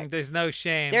unemployment check. There's no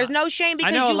shame. There's no shame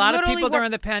because I know a lot of people work-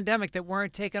 during the pandemic that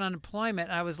weren't taking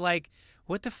unemployment. I was like,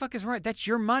 what the fuck is wrong? That's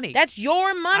your money. That's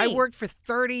your money. I worked for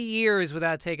 30 years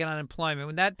without taking unemployment.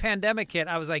 When that pandemic hit,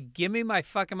 I was like, give me my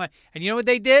fucking money. And you know what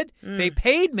they did? They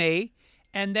paid me.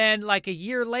 And then like a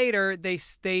year later, they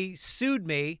sued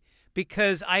me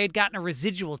because I had gotten a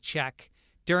residual check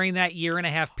during that year and a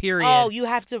half period. Oh, you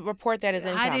have to report that as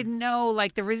income. I didn't know.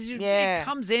 Like the residual it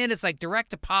comes in, it's like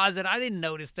direct deposit. I didn't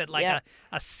notice that like a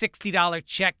 $60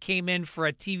 check came in for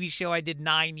a TV show I did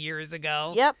 9 years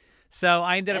ago. Yep. So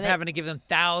I ended up having to give them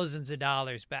thousands of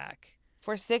dollars back.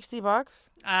 For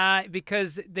 $60?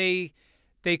 Because they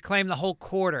claim the whole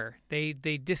quarter. They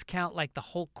discount like the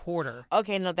whole quarter.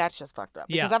 Okay, no, that's just fucked up.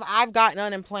 Yeah. Because I've gotten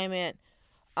unemployment.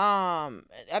 I've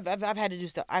had to do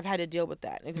stuff. I've had to deal with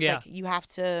that. It's like you have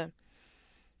to.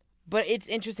 But it's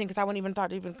interesting because I wouldn't even thought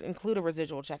to even include a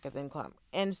residual check as income,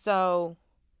 and so,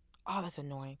 oh, that's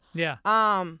annoying. Yeah.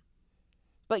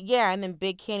 But yeah, and then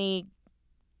Big Kenny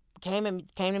came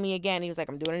to me again. He was like,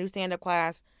 "I'm doing a new stand-up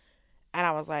class," and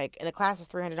I was like, and the class was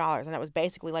 $300, and that was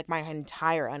basically like my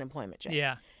entire unemployment check.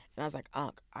 Yeah. And I was like,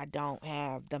 Unc, I don't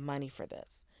have the money for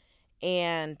this,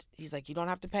 and he's like, "You don't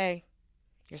have to pay.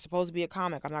 You're supposed to be a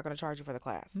comic. I'm not going to charge you for the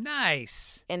class."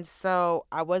 Nice. And so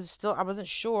I wasn't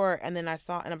sure. And then I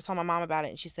saw my mom about it.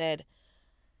 And she said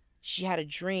she had a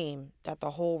dream that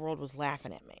the whole world was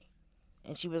laughing at me.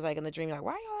 And she was like, in the dream, like,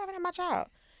 "Why are you laughing at my child?"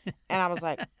 And I was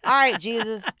like, "All right,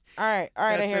 Jesus. All right.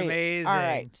 That's I hear amazing. you. All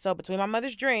right." So between my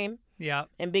mother's dream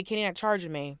and Big Kenny not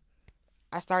charging me,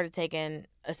 I started taking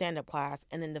a stand-up class.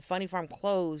 And then the Funny Farm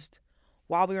closed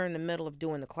while we were in the middle of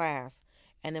doing the class.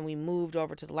 And then we moved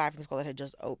over to the Laughing Skull that had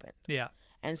just opened. Yeah.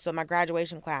 And so my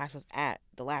graduation class was at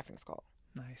the Laughing Skull.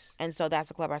 Nice. And so that's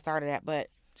the club I started at. But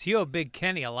so you owe Big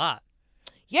Kenny a lot.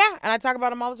 yeah, and I talk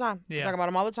about him all the time. Yeah. I talk about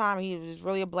him all the time. He was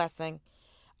really a blessing.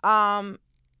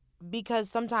 Because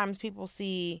sometimes people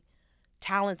see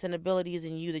talents and abilities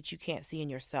in you that you can't see in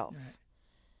yourself. Right.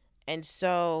 And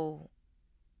so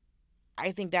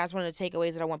I think that's one of the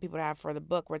takeaways that I want people to have for the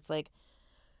book, where it's like,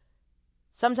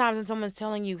 sometimes when someone's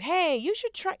telling you, "Hey, you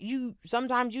should try,"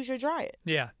 sometimes you should try it.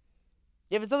 Yeah.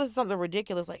 If it's something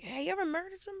ridiculous, like, "Hey, you ever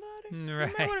murdered somebody?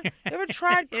 Right. You ever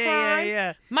tried crime?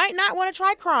 Yeah. Might not want to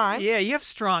try crime. Yeah, you have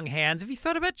strong hands. Have you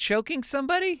thought about choking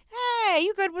somebody? Hey,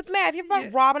 you good with math? You ever thought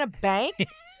about robbing a bank?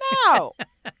 No.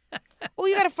 Oh,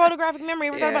 you got a photographic memory.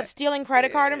 You ever thought about stealing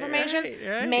credit card information?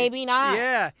 Right. Maybe not.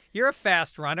 Yeah, you're a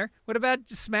fast runner. What about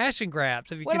smash and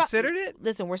grabs? Have you considered it?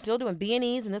 Listen, we're still doing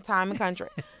B&Es in this time and country.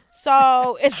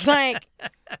 So it's like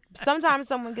sometimes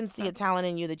someone can see a talent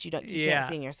in you that you can't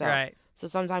see in yourself. Right. So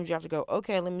sometimes you have to go,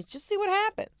 okay, let me just see what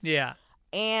happens. Yeah.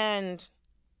 And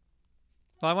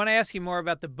well, I want to ask you more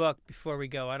about the book before we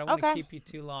go. I don't want to Okay. keep you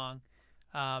too long.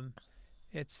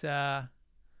 It's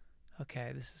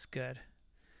okay. This is good.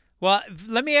 Well,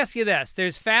 let me ask you this.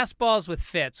 There's Fastballs with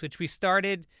Fitz, which we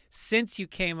started since you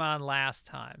came on last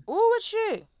time. ooh, what's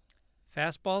she?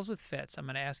 Fastballs with Fitz. I'm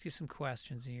going to ask you some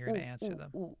questions, and you're going to answer them.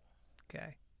 Ooh.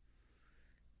 Okay.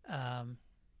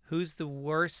 Who's the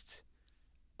worst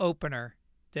opener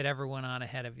that ever went on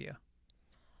ahead of you?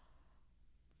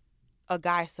 A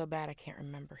guy so bad I can't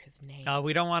remember his name. Oh,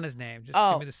 we don't want his name. Just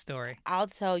give me the story. I'll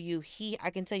tell you, I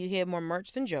can tell you he had more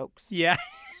merch than jokes. Yeah.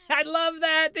 I love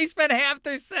that. They spent half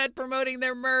their set promoting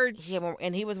their merch. He had more,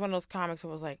 and he was one of those comics who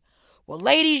was like, "Well,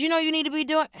 ladies, you know you need to be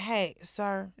doing." Hey,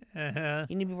 sir,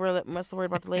 you need to be less worried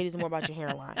about the ladies and more about your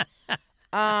hairline.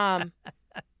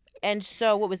 And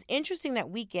so what was interesting that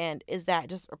weekend is that,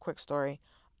 just a quick story.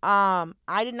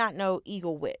 I did not know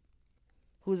Eagle Witt,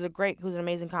 who's an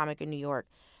amazing comic in New York.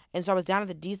 And so I was down at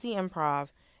the DC Improv,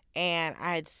 and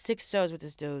I had 6 shows with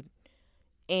this dude.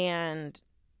 And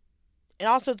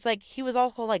also it's like he was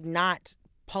also like not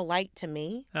polite to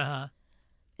me. Uh-huh.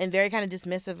 And very kind of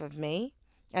dismissive of me,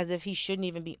 as if he shouldn't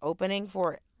even be opening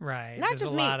for Right. not There's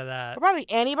just a me, lot of that. but probably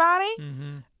anybody.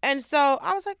 Mm-hmm. And so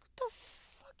I was like, "What the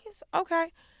fuck is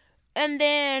okay?" And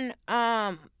then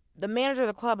the manager of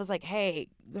the club was like, "Hey,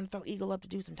 you're gonna throw Eagle up to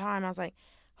do some time." I was like,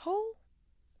 "Who?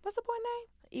 What's the boy name?"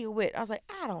 Eagle Witt. I was like,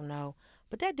 "I don't know,"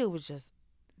 but the dude was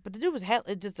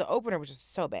the opener was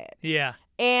just so bad. Yeah.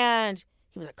 And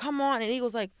he was like, "Come on," and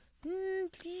Eagle's like,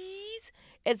 "Please,"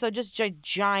 and so just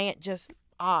giant just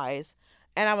eyes,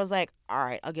 and I was like, "All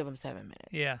right, I'll give him 7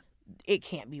 minutes." Yeah. It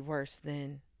can't be worse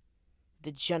than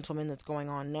the gentleman that's going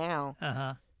on now.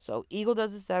 Uh-huh. So Eagle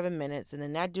does his 7 minutes, and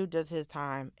then that dude does his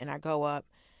time, and I go up,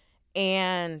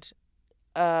 and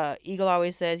Eagle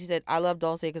always says, he said, "I love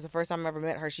Dulce because the first time I ever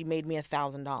met her, she made me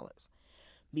 $1,000."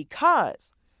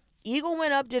 Because Eagle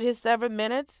went up, did his 7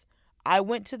 minutes. I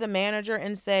went to the manager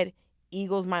and said,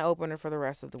 Eagle's my opener for the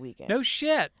rest of the weekend. No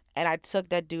shit. And I took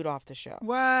that dude off the show.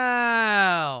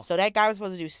 Wow. So that guy was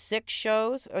supposed to do 6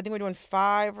 shows. I think we're doing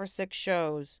 5 or 6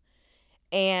 shows.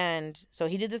 And so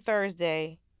he did the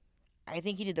Thursday. I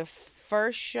think he did the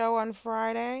first show on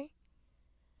Friday.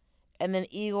 And then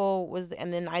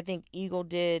I think Eagle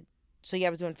did, so yeah, I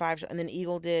was doing 5 shows. And then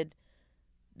Eagle did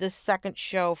the second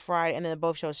show Friday, and then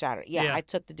both shows Saturday. Yeah, I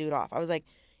took the dude off. I was like,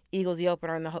 Eagle's the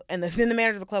opener, and then the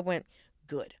manager of the club went,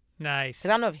 good. Nice. Because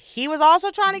I don't know if he was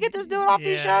also trying to get this dude off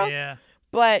these shows. Yeah.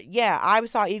 But yeah, I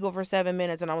saw Eagle for 7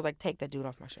 minutes, and I was like, take that dude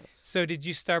off my shows. So did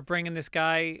you start bringing this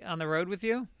guy on the road with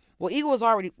you? Well, Eagle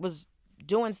was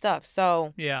doing stuff,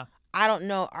 so yeah. I don't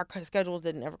know. Our schedules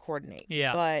didn't ever coordinate.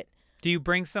 Yeah. But do you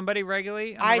bring somebody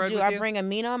regularly on the road I do. with I you? bring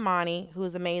Amina Amani,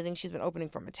 who's amazing. She's been opening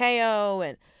for Mateo,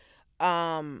 and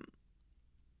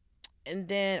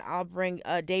then I'll bring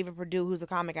David Perdue, who's a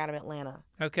comic out of Atlanta.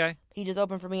 Okay. He just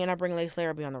opened for me, and I bring Lace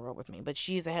Larrabee on the road with me. But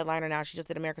she's a headliner now. She just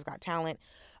did America's Got Talent.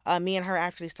 Me and her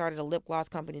actually started a lip gloss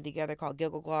company together called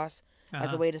Giggle Gloss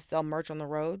as a way to sell merch on the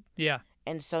road. Yeah.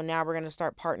 And so now we're going to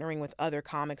start partnering with other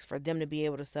comics for them to be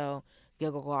able to sell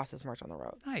Giggle Gloss's merch on the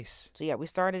road. Nice. So yeah, we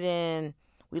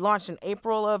launched in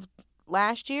April of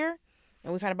last year,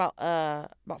 and we've had about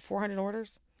 400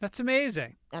 orders. That's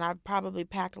amazing. And I've probably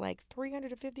packed like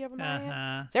 350 of them out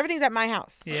Uh-huh. So everything's at my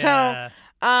house. Yeah.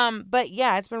 So, but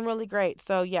yeah, it's been really great.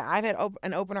 So yeah, I've had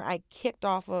an opener I kicked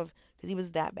off of because he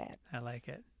was that bad. I like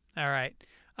it. All right.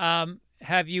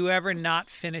 Have you ever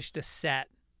not finished a set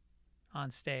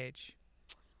on stage?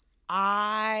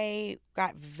 I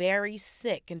got very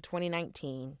sick in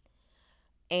 2019,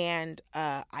 and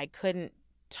I couldn't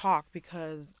talk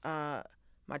because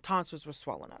my tonsils were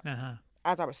swollen up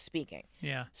as I was speaking.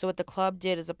 Yeah. So what the club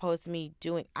did, as opposed to me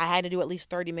I had to do at least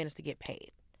 30 minutes to get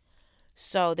paid.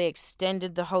 So they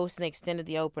extended the host and they extended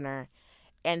the opener.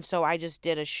 And so I just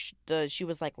did she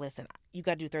was like, listen, you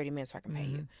got to do 30 minutes so I can pay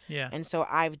you. Yeah. And so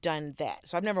I've done that.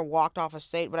 So I've never walked off a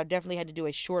stage, but I definitely had to do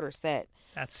a shorter set.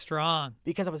 That's strong.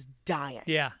 Because I was dying.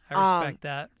 Yeah, I respect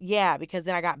that. Yeah, because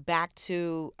then I got back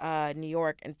to New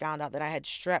York and found out that I had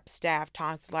strep, staph,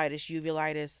 tonsillitis,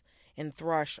 uveitis, and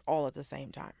thrush all at the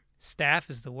same time. Staph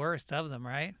is the worst of them,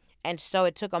 right? And so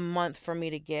it took a month for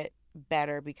me to get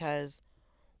better because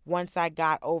once I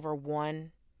got over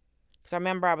one, because I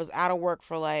remember I was out of work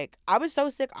for I was so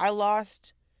sick, I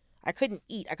couldn't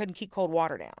eat. I couldn't keep cold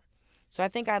water down. So I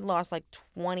think I'd lost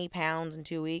 20 pounds in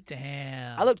 2 weeks.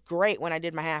 Damn. I looked great when I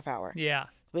did my half hour. Yeah.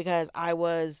 Because I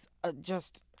was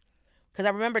because I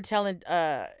remember telling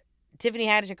Tiffany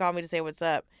Haddish called me to say what's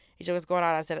up. She said, what's going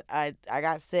on? I said, I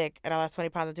got sick and I lost 20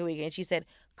 pounds in 2 weeks. And she said,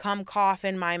 come cough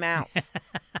in my mouth.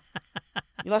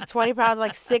 You lost 20 pounds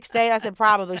in 6 days? I said,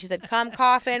 probably. She said, come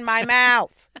cough in my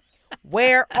mouth.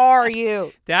 Where are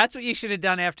you? That's what you should have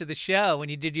done after the show when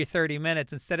you did your 30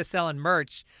 minutes. Instead of selling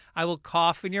merch, I will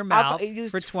cough in your mouth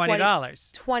for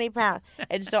 $20. 20 pounds.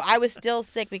 And so I was still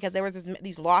sick because there was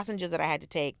these lozenges that I had to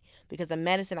take because the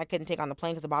medicine I couldn't take on the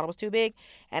plane because the bottle was too big.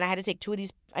 And I had to take 2 of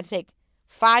these. I had to take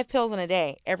 5 pills in a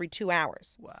day every 2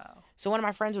 hours. Wow. So one of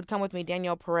my friends would come with me,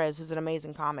 Danielle Perez, who's an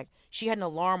amazing comic. She had an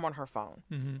alarm on her phone.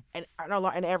 Mm-hmm.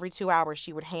 And every 2 hours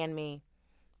she would hand me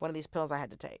one of these pills I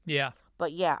had to take. Yeah.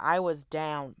 But yeah, I was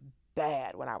down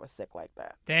bad when I was sick like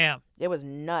that. Damn. It was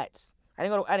nuts.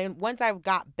 Once I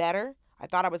got better, I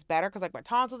thought I was better because my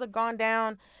tonsils had gone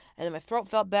down and then my throat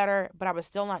felt better, but I was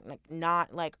still not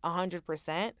 100%.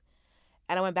 And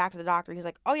I went back to the doctor. He's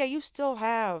like, "Oh yeah, you still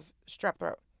have strep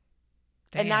throat."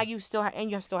 Damn. And now you still have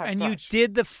thrush. And you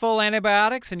did the full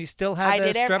antibiotics and you still had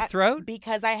the strep throat?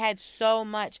 Because I had so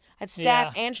much. I had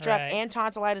staph and strep and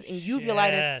tonsillitis and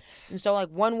uveitis. And so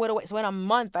one went away. So in a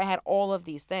month, I had all of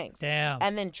these things. Damn.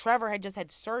 And then Trevor had just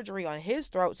had surgery on his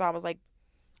throat. So I was like,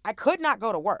 I could not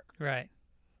go to work. Right.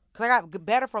 Because I got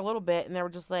better for a little bit. And they were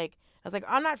just like, I was like,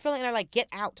 I'm not feeling it. And they're like, get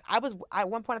out. At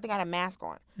one point, I think I had a mask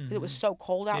on because it was so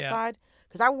cold outside.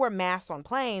 Because I wore masks on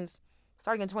planes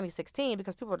starting in 2016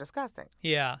 because people are disgusting.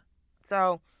 Yeah.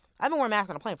 So I've been wearing masks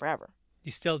on a plane forever.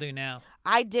 You still do now.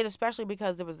 I did, especially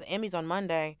because there was the Emmys on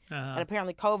Monday, and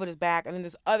apparently COVID is back, and then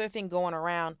this other thing going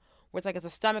around where it's a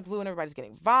stomach flu and everybody's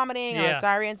getting vomiting and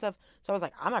diarrhea and stuff. So I was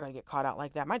like, I'm not going to get caught out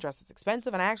like that. My dress is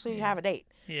expensive, and I actually have a date.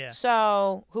 Yeah.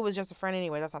 So, who was just a friend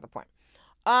anyway, that's not the point.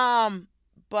 But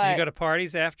did you go to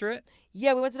parties after it?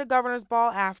 Yeah, we went to the governor's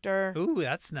ball after. Ooh,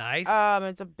 that's nice.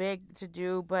 It's a big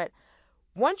to-do, but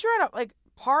once you're at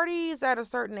parties at a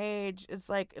certain age, it's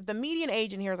the median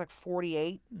age in here is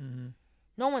 48. Mm-hmm.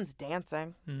 No one's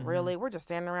dancing, really. We're just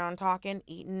standing around talking,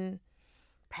 eating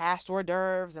past hors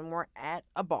d'oeuvres, and we're at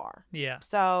a bar. Yeah.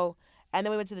 So, and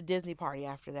then we went to the Disney party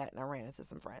after that, and I ran into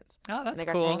some friends. Oh, that's cool. And I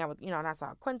got to hang out with, and I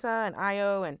saw Quinta and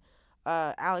Io and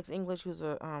Alex English, who's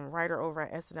a writer over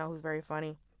at SNL, who's very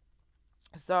funny.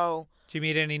 So. Did you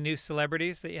meet any new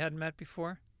celebrities that you hadn't met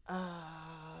before? No.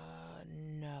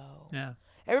 Yeah.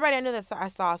 Everybody I knew that I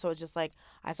saw, so it's just like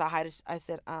I said hi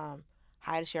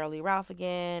to Cheryl Lee Ralph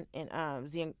again, and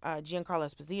Giancarlo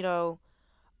Esposito,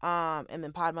 and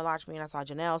then Padma Lakshmi, and I saw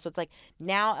Janelle. So it's like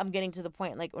now I'm getting to the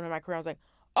point, like when in my career I was like,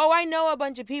 oh, I know a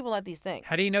bunch of people at these things.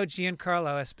 How do you know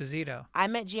Giancarlo Esposito? I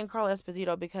met Giancarlo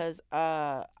Esposito because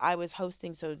I was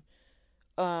hosting. So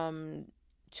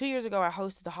 2 years ago I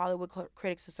hosted the Hollywood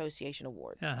Critics Association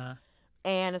Awards. Uh-huh.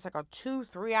 And it's like a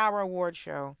 2-3 hour award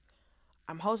show.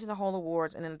 I'm hosting the whole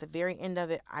awards, and then at the very end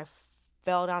of it, I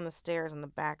fell down the stairs in the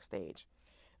backstage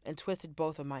and twisted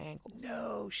both of my ankles.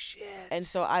 No shit. And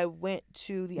so I went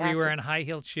to the. Were you wearing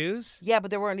high-heeled shoes? Yeah,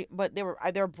 but they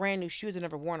were brand new shoes. I'd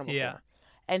never worn them before. Yeah.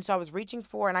 And so I was reaching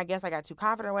for, and I guess I got too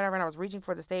confident or whatever, and I was reaching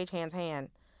for the stage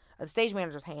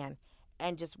manager's hand,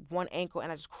 and just one ankle,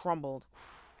 and I just crumbled.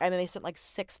 And then they sent like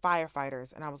 6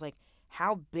 firefighters, and I was like,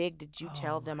 how big did you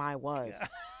tell them I was? God.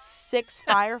 6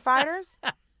 firefighters?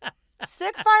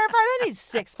 6 firefighters? I need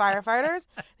 6 firefighters.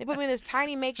 They put me in this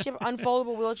tiny makeshift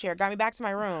unfoldable wheelchair, got me back to my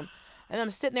room, and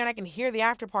I'm sitting there and I can hear the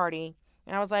after party,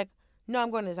 and I was like, no, I'm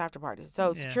going to this after party.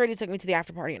 So security took me to the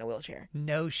after party in a wheelchair.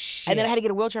 No shit. And then I had to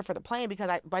get a wheelchair for the plane because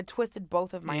I twisted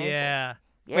both of my ankles. Yeah.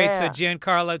 Yeah. Wait, so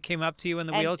Giancarlo came up to you in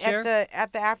the wheelchair?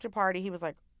 At the after party, he was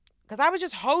like, because I was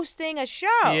just hosting a show.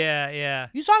 Yeah, yeah.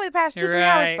 You saw me the past 2-3 hours.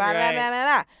 Blah, right. blah, blah,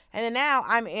 blah. And then now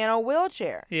I'm in a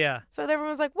wheelchair. Yeah. So everyone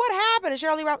was like, what happened? And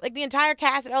Cheryl Lee Ralph, like the entire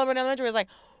cast of Elevator Elementary was like,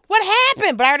 what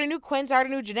happened? But I already knew Quince, I already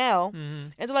knew Janelle.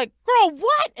 Mm-hmm. And they're like, girl,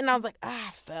 what? And I was like, I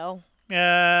fell.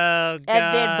 Oh, God.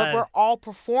 But we're all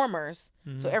performers.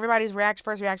 Mm-hmm. So everybody's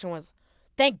first reaction was,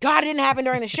 thank God it didn't happen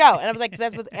during the show. And I was like,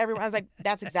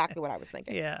 that's exactly what I was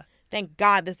thinking. Yeah. Thank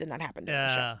God this did not happen during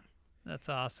the show. That's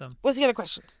awesome. What's the other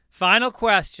questions? Final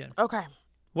question. Okay.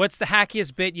 What's the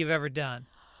hackiest bit you've ever done?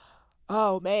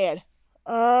 Oh, man.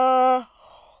 I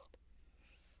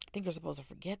think you're supposed to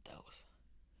forget those.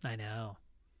 I know.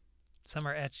 Some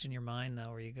are etched in your mind,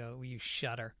 though, where you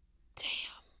shudder. Damn.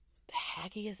 The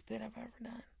hackiest bit I've ever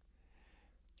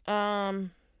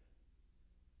done.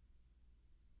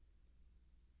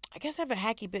 I guess I have a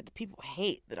hacky bit that people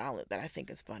hate that I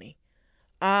think is funny.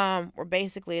 Where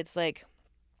basically it's like,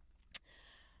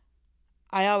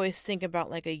 I always think about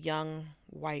like a young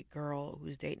white girl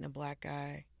who's dating a black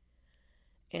guy,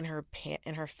 and her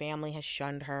family has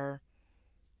shunned her.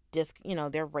 They're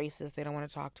racist. They don't want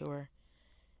to talk to her,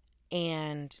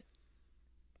 and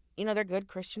they're good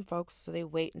Christian folks, so they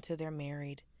wait until they're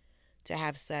married to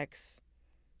have sex,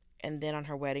 and then on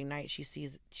her wedding night, she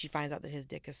finds out that his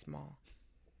dick is small.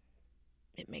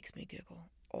 It makes me giggle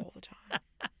all the time.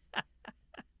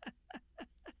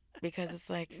 Because it's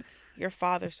like, your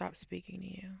father stopped speaking to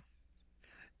you,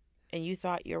 and you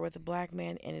thought you were with a black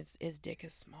man, and his dick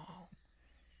is small.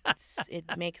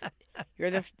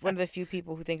 You're one of the few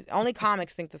people who thinks, only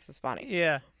comics think this is funny.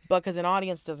 Yeah. But because an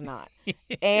audience does not.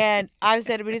 And I've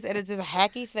said it, it's a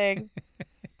hacky thing,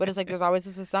 but it's like there's always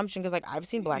this assumption, because like I've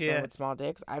seen black men with small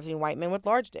dicks, I've seen white men with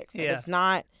large dicks. And it's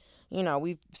not,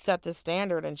 we've set the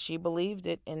standard, and she believed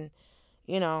it, and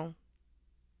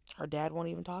her dad won't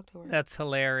even talk to her. That's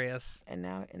hilarious. And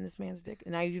now, in this man's dick,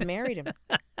 and now you've married him.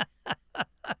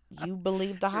 You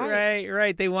believe the hype.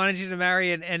 Right. They wanted you to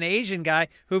marry an Asian guy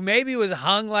who maybe was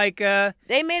hung like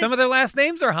some of their last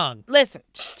names are hung. Listen,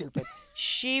 stupid.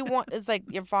 It's like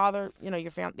your father,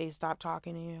 your family, they stopped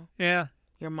talking to you. Yeah.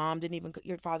 Your father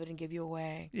didn't give you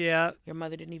away. Yeah. Your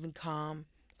mother didn't even come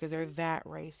because they're that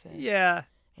racist. Yeah.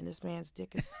 And this man's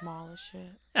dick is small as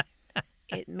shit.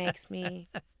 It makes me...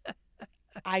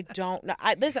 I don't know.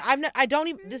 I don't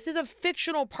even... This is a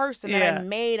fictional person that I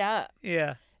made up.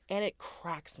 Yeah. And it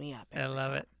cracks me up. I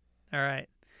love it. All right.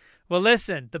 Well,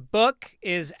 listen, the book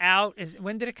is out.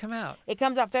 When did it come out? It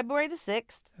comes out February the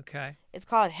 6th. Okay. It's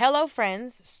called Hello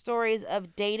Friends, Stories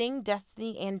of Dating,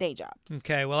 Destiny, and Day Jobs.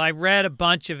 Okay. Well, I read a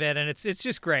bunch of it, and it's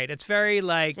just great. It's very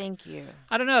Thank you.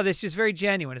 I don't know. This is very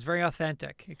genuine. It's very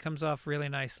authentic. It comes off really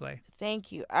nicely.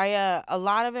 Thank you. A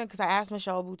lot of it, because I asked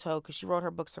Michelle Buteau, because she wrote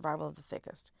her book, Survival of the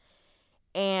Thickest.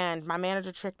 And my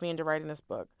manager tricked me into writing this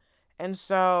book. And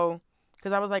so...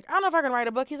 Because I was like, I don't know if I can write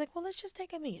a book. He's like, well, let's just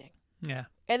take a meeting. Yeah.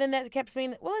 And then that kept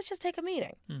meaning, well, let's just take a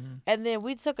meeting. Mm-hmm. And then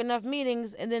we took enough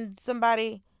meetings, and then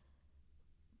somebody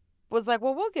was like,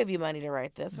 well, we'll give you money to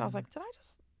write this. And I was like, did I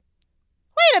just...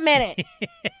 Wait a minute. I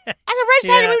said,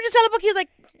 Rich, we just sell a book. He was like,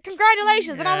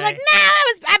 congratulations. And I was like, no,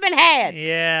 I've been had.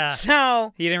 Yeah.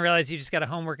 So... You didn't realize you just got a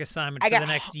homework assignment for the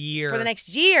next year. For the next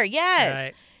year, yes.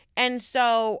 Right. And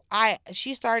so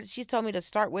she told me to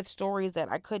start with stories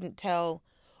that I couldn't tell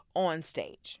on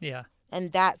stage. Yeah.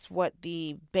 And that's what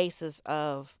the basis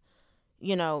of,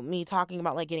 me talking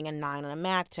about like getting a 9 on a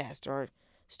math test, or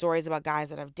stories about guys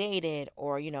that I've dated,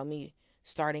 or, me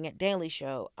starting at Daily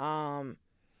Show.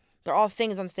 They're all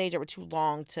things on stage that were too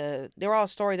long they were all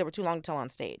stories that were too long to tell on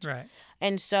stage. Right.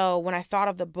 And so when I thought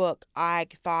of the book, I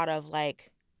thought of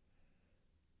like,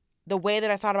 the way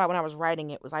that I thought about when I was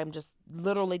writing it was, I'm just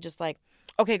literally just like,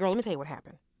 okay, girl, let me tell you what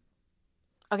happened.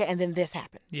 Okay, and then this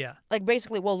happened. Yeah. Like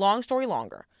basically, well, long story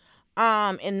longer.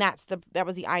 And that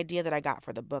was the idea that I got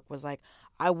for the book, was like,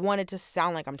 I wanted to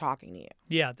sound like I'm talking to you.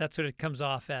 Yeah, that's what it comes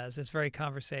off as. It's very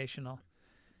conversational.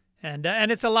 And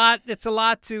it's a lot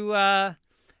to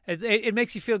it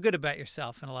makes you feel good about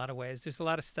yourself in a lot of ways. There's a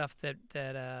lot of stuff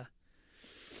that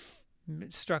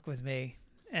struck with me.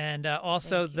 And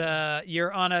also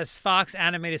you're on a Fox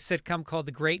animated sitcom called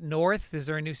The Great North. Is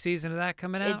there a new season of that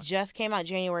coming out? It just came out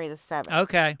January the 7th.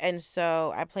 Okay. And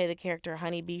so I play the character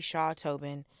Honeybee Shaw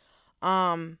Tobin.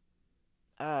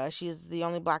 She's the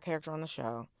only black character on the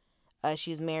show.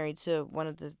 She's married to one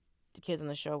of the kids on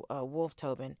the show, Wolf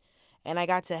Tobin. And I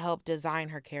got to help design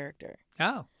her character.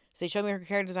 Oh. So they showed me her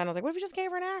character design. I was like, what if we just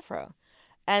gave her an afro?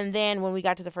 And then when we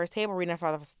got to the first table reading, I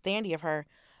saw the standee of her.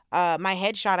 My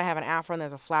headshot, I have an afro and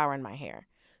there's a flower in my hair.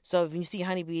 So if you see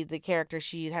Honeybee, the character,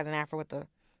 she has an afro with a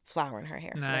flower in her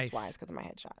hair. Nice. So that's why. It's because of my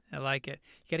headshot. I like it.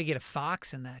 You got to get a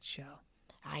Fox in that show.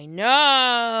 I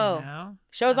know.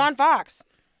 Show's on Fox.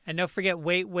 And don't forget,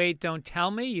 Wait, Don't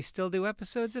Tell Me. You still do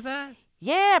episodes of that?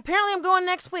 Yeah, apparently I'm going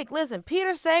next week. Listen, Peter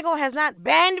Sagal has not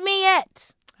banned me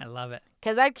yet. I love it.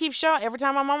 Because I keep showing, every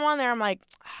time I'm on there, I'm like,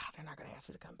 they're not going to ask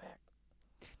me to come back.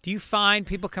 Do you find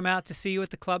people come out to see you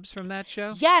at the clubs from that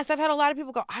show? Yes, I've had a lot of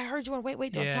people go, I heard you on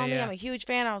Wait, Don't Tell Me. I'm a huge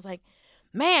fan. I was like,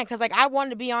 man, because like I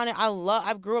wanted to be on it.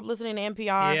 I grew up listening to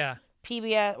NPR,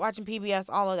 PBS, watching PBS,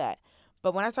 all of that.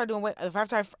 But when I started doing because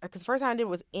the first time I did it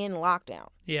was in lockdown.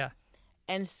 Yeah.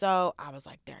 And so I was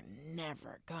like, they're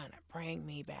never going to bring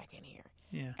me back in here.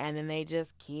 Yeah. And then they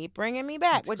just keep bringing me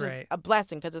back, which is a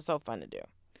blessing because it's so fun to do.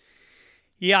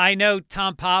 Yeah, I know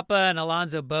Tom Papa and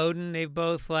Alonzo Bowden. They've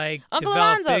both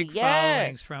developed big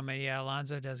followings from it. Yeah,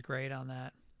 Alonzo does great on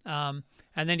that.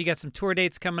 And then you got some tour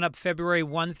dates coming up, February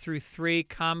 1 through 3,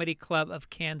 Comedy Club of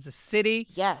Kansas City.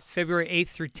 Yes. February 8th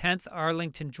through 10th,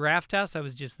 Arlington Draft House. I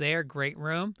was just there. Great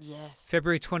room. Yes.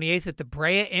 February 28th at the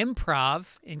Brea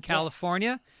Improv in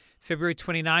California. Yes. February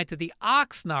 29th at the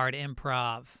Oxnard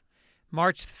Improv.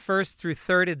 March 1st through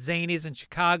 3rd at Zanies in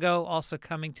Chicago. Also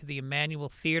coming to the Emmanuel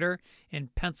Theater in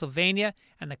Pennsylvania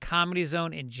and the Comedy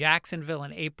Zone in Jacksonville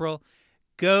in April.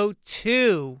 Go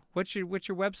to, what's your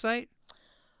website?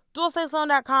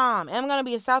 DulceSloan.com. And I'm going to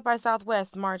be at South by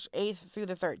Southwest March 8th through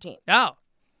the 13th. Oh,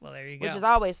 well, there you go. Which is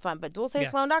always fun. But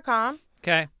DulceSloan.com.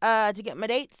 Okay. To get my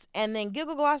dates. And then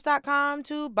GiggleGloss.com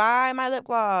to buy my lip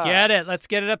gloss. Get it. Let's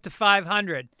get it up to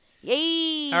 500.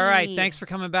 Yay. All right. Thanks for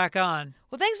coming back on.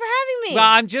 Well, thanks for having me. Well,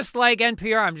 I'm just like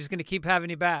NPR. I'm just going to keep having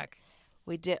you back.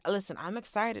 We did. Listen, I'm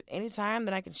excited anytime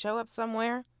that I can show up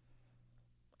somewhere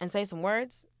and say some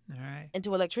words. All right.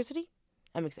 Into electricity.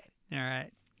 I'm excited. All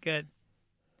right. Good.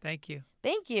 Thank you.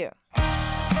 Thank you.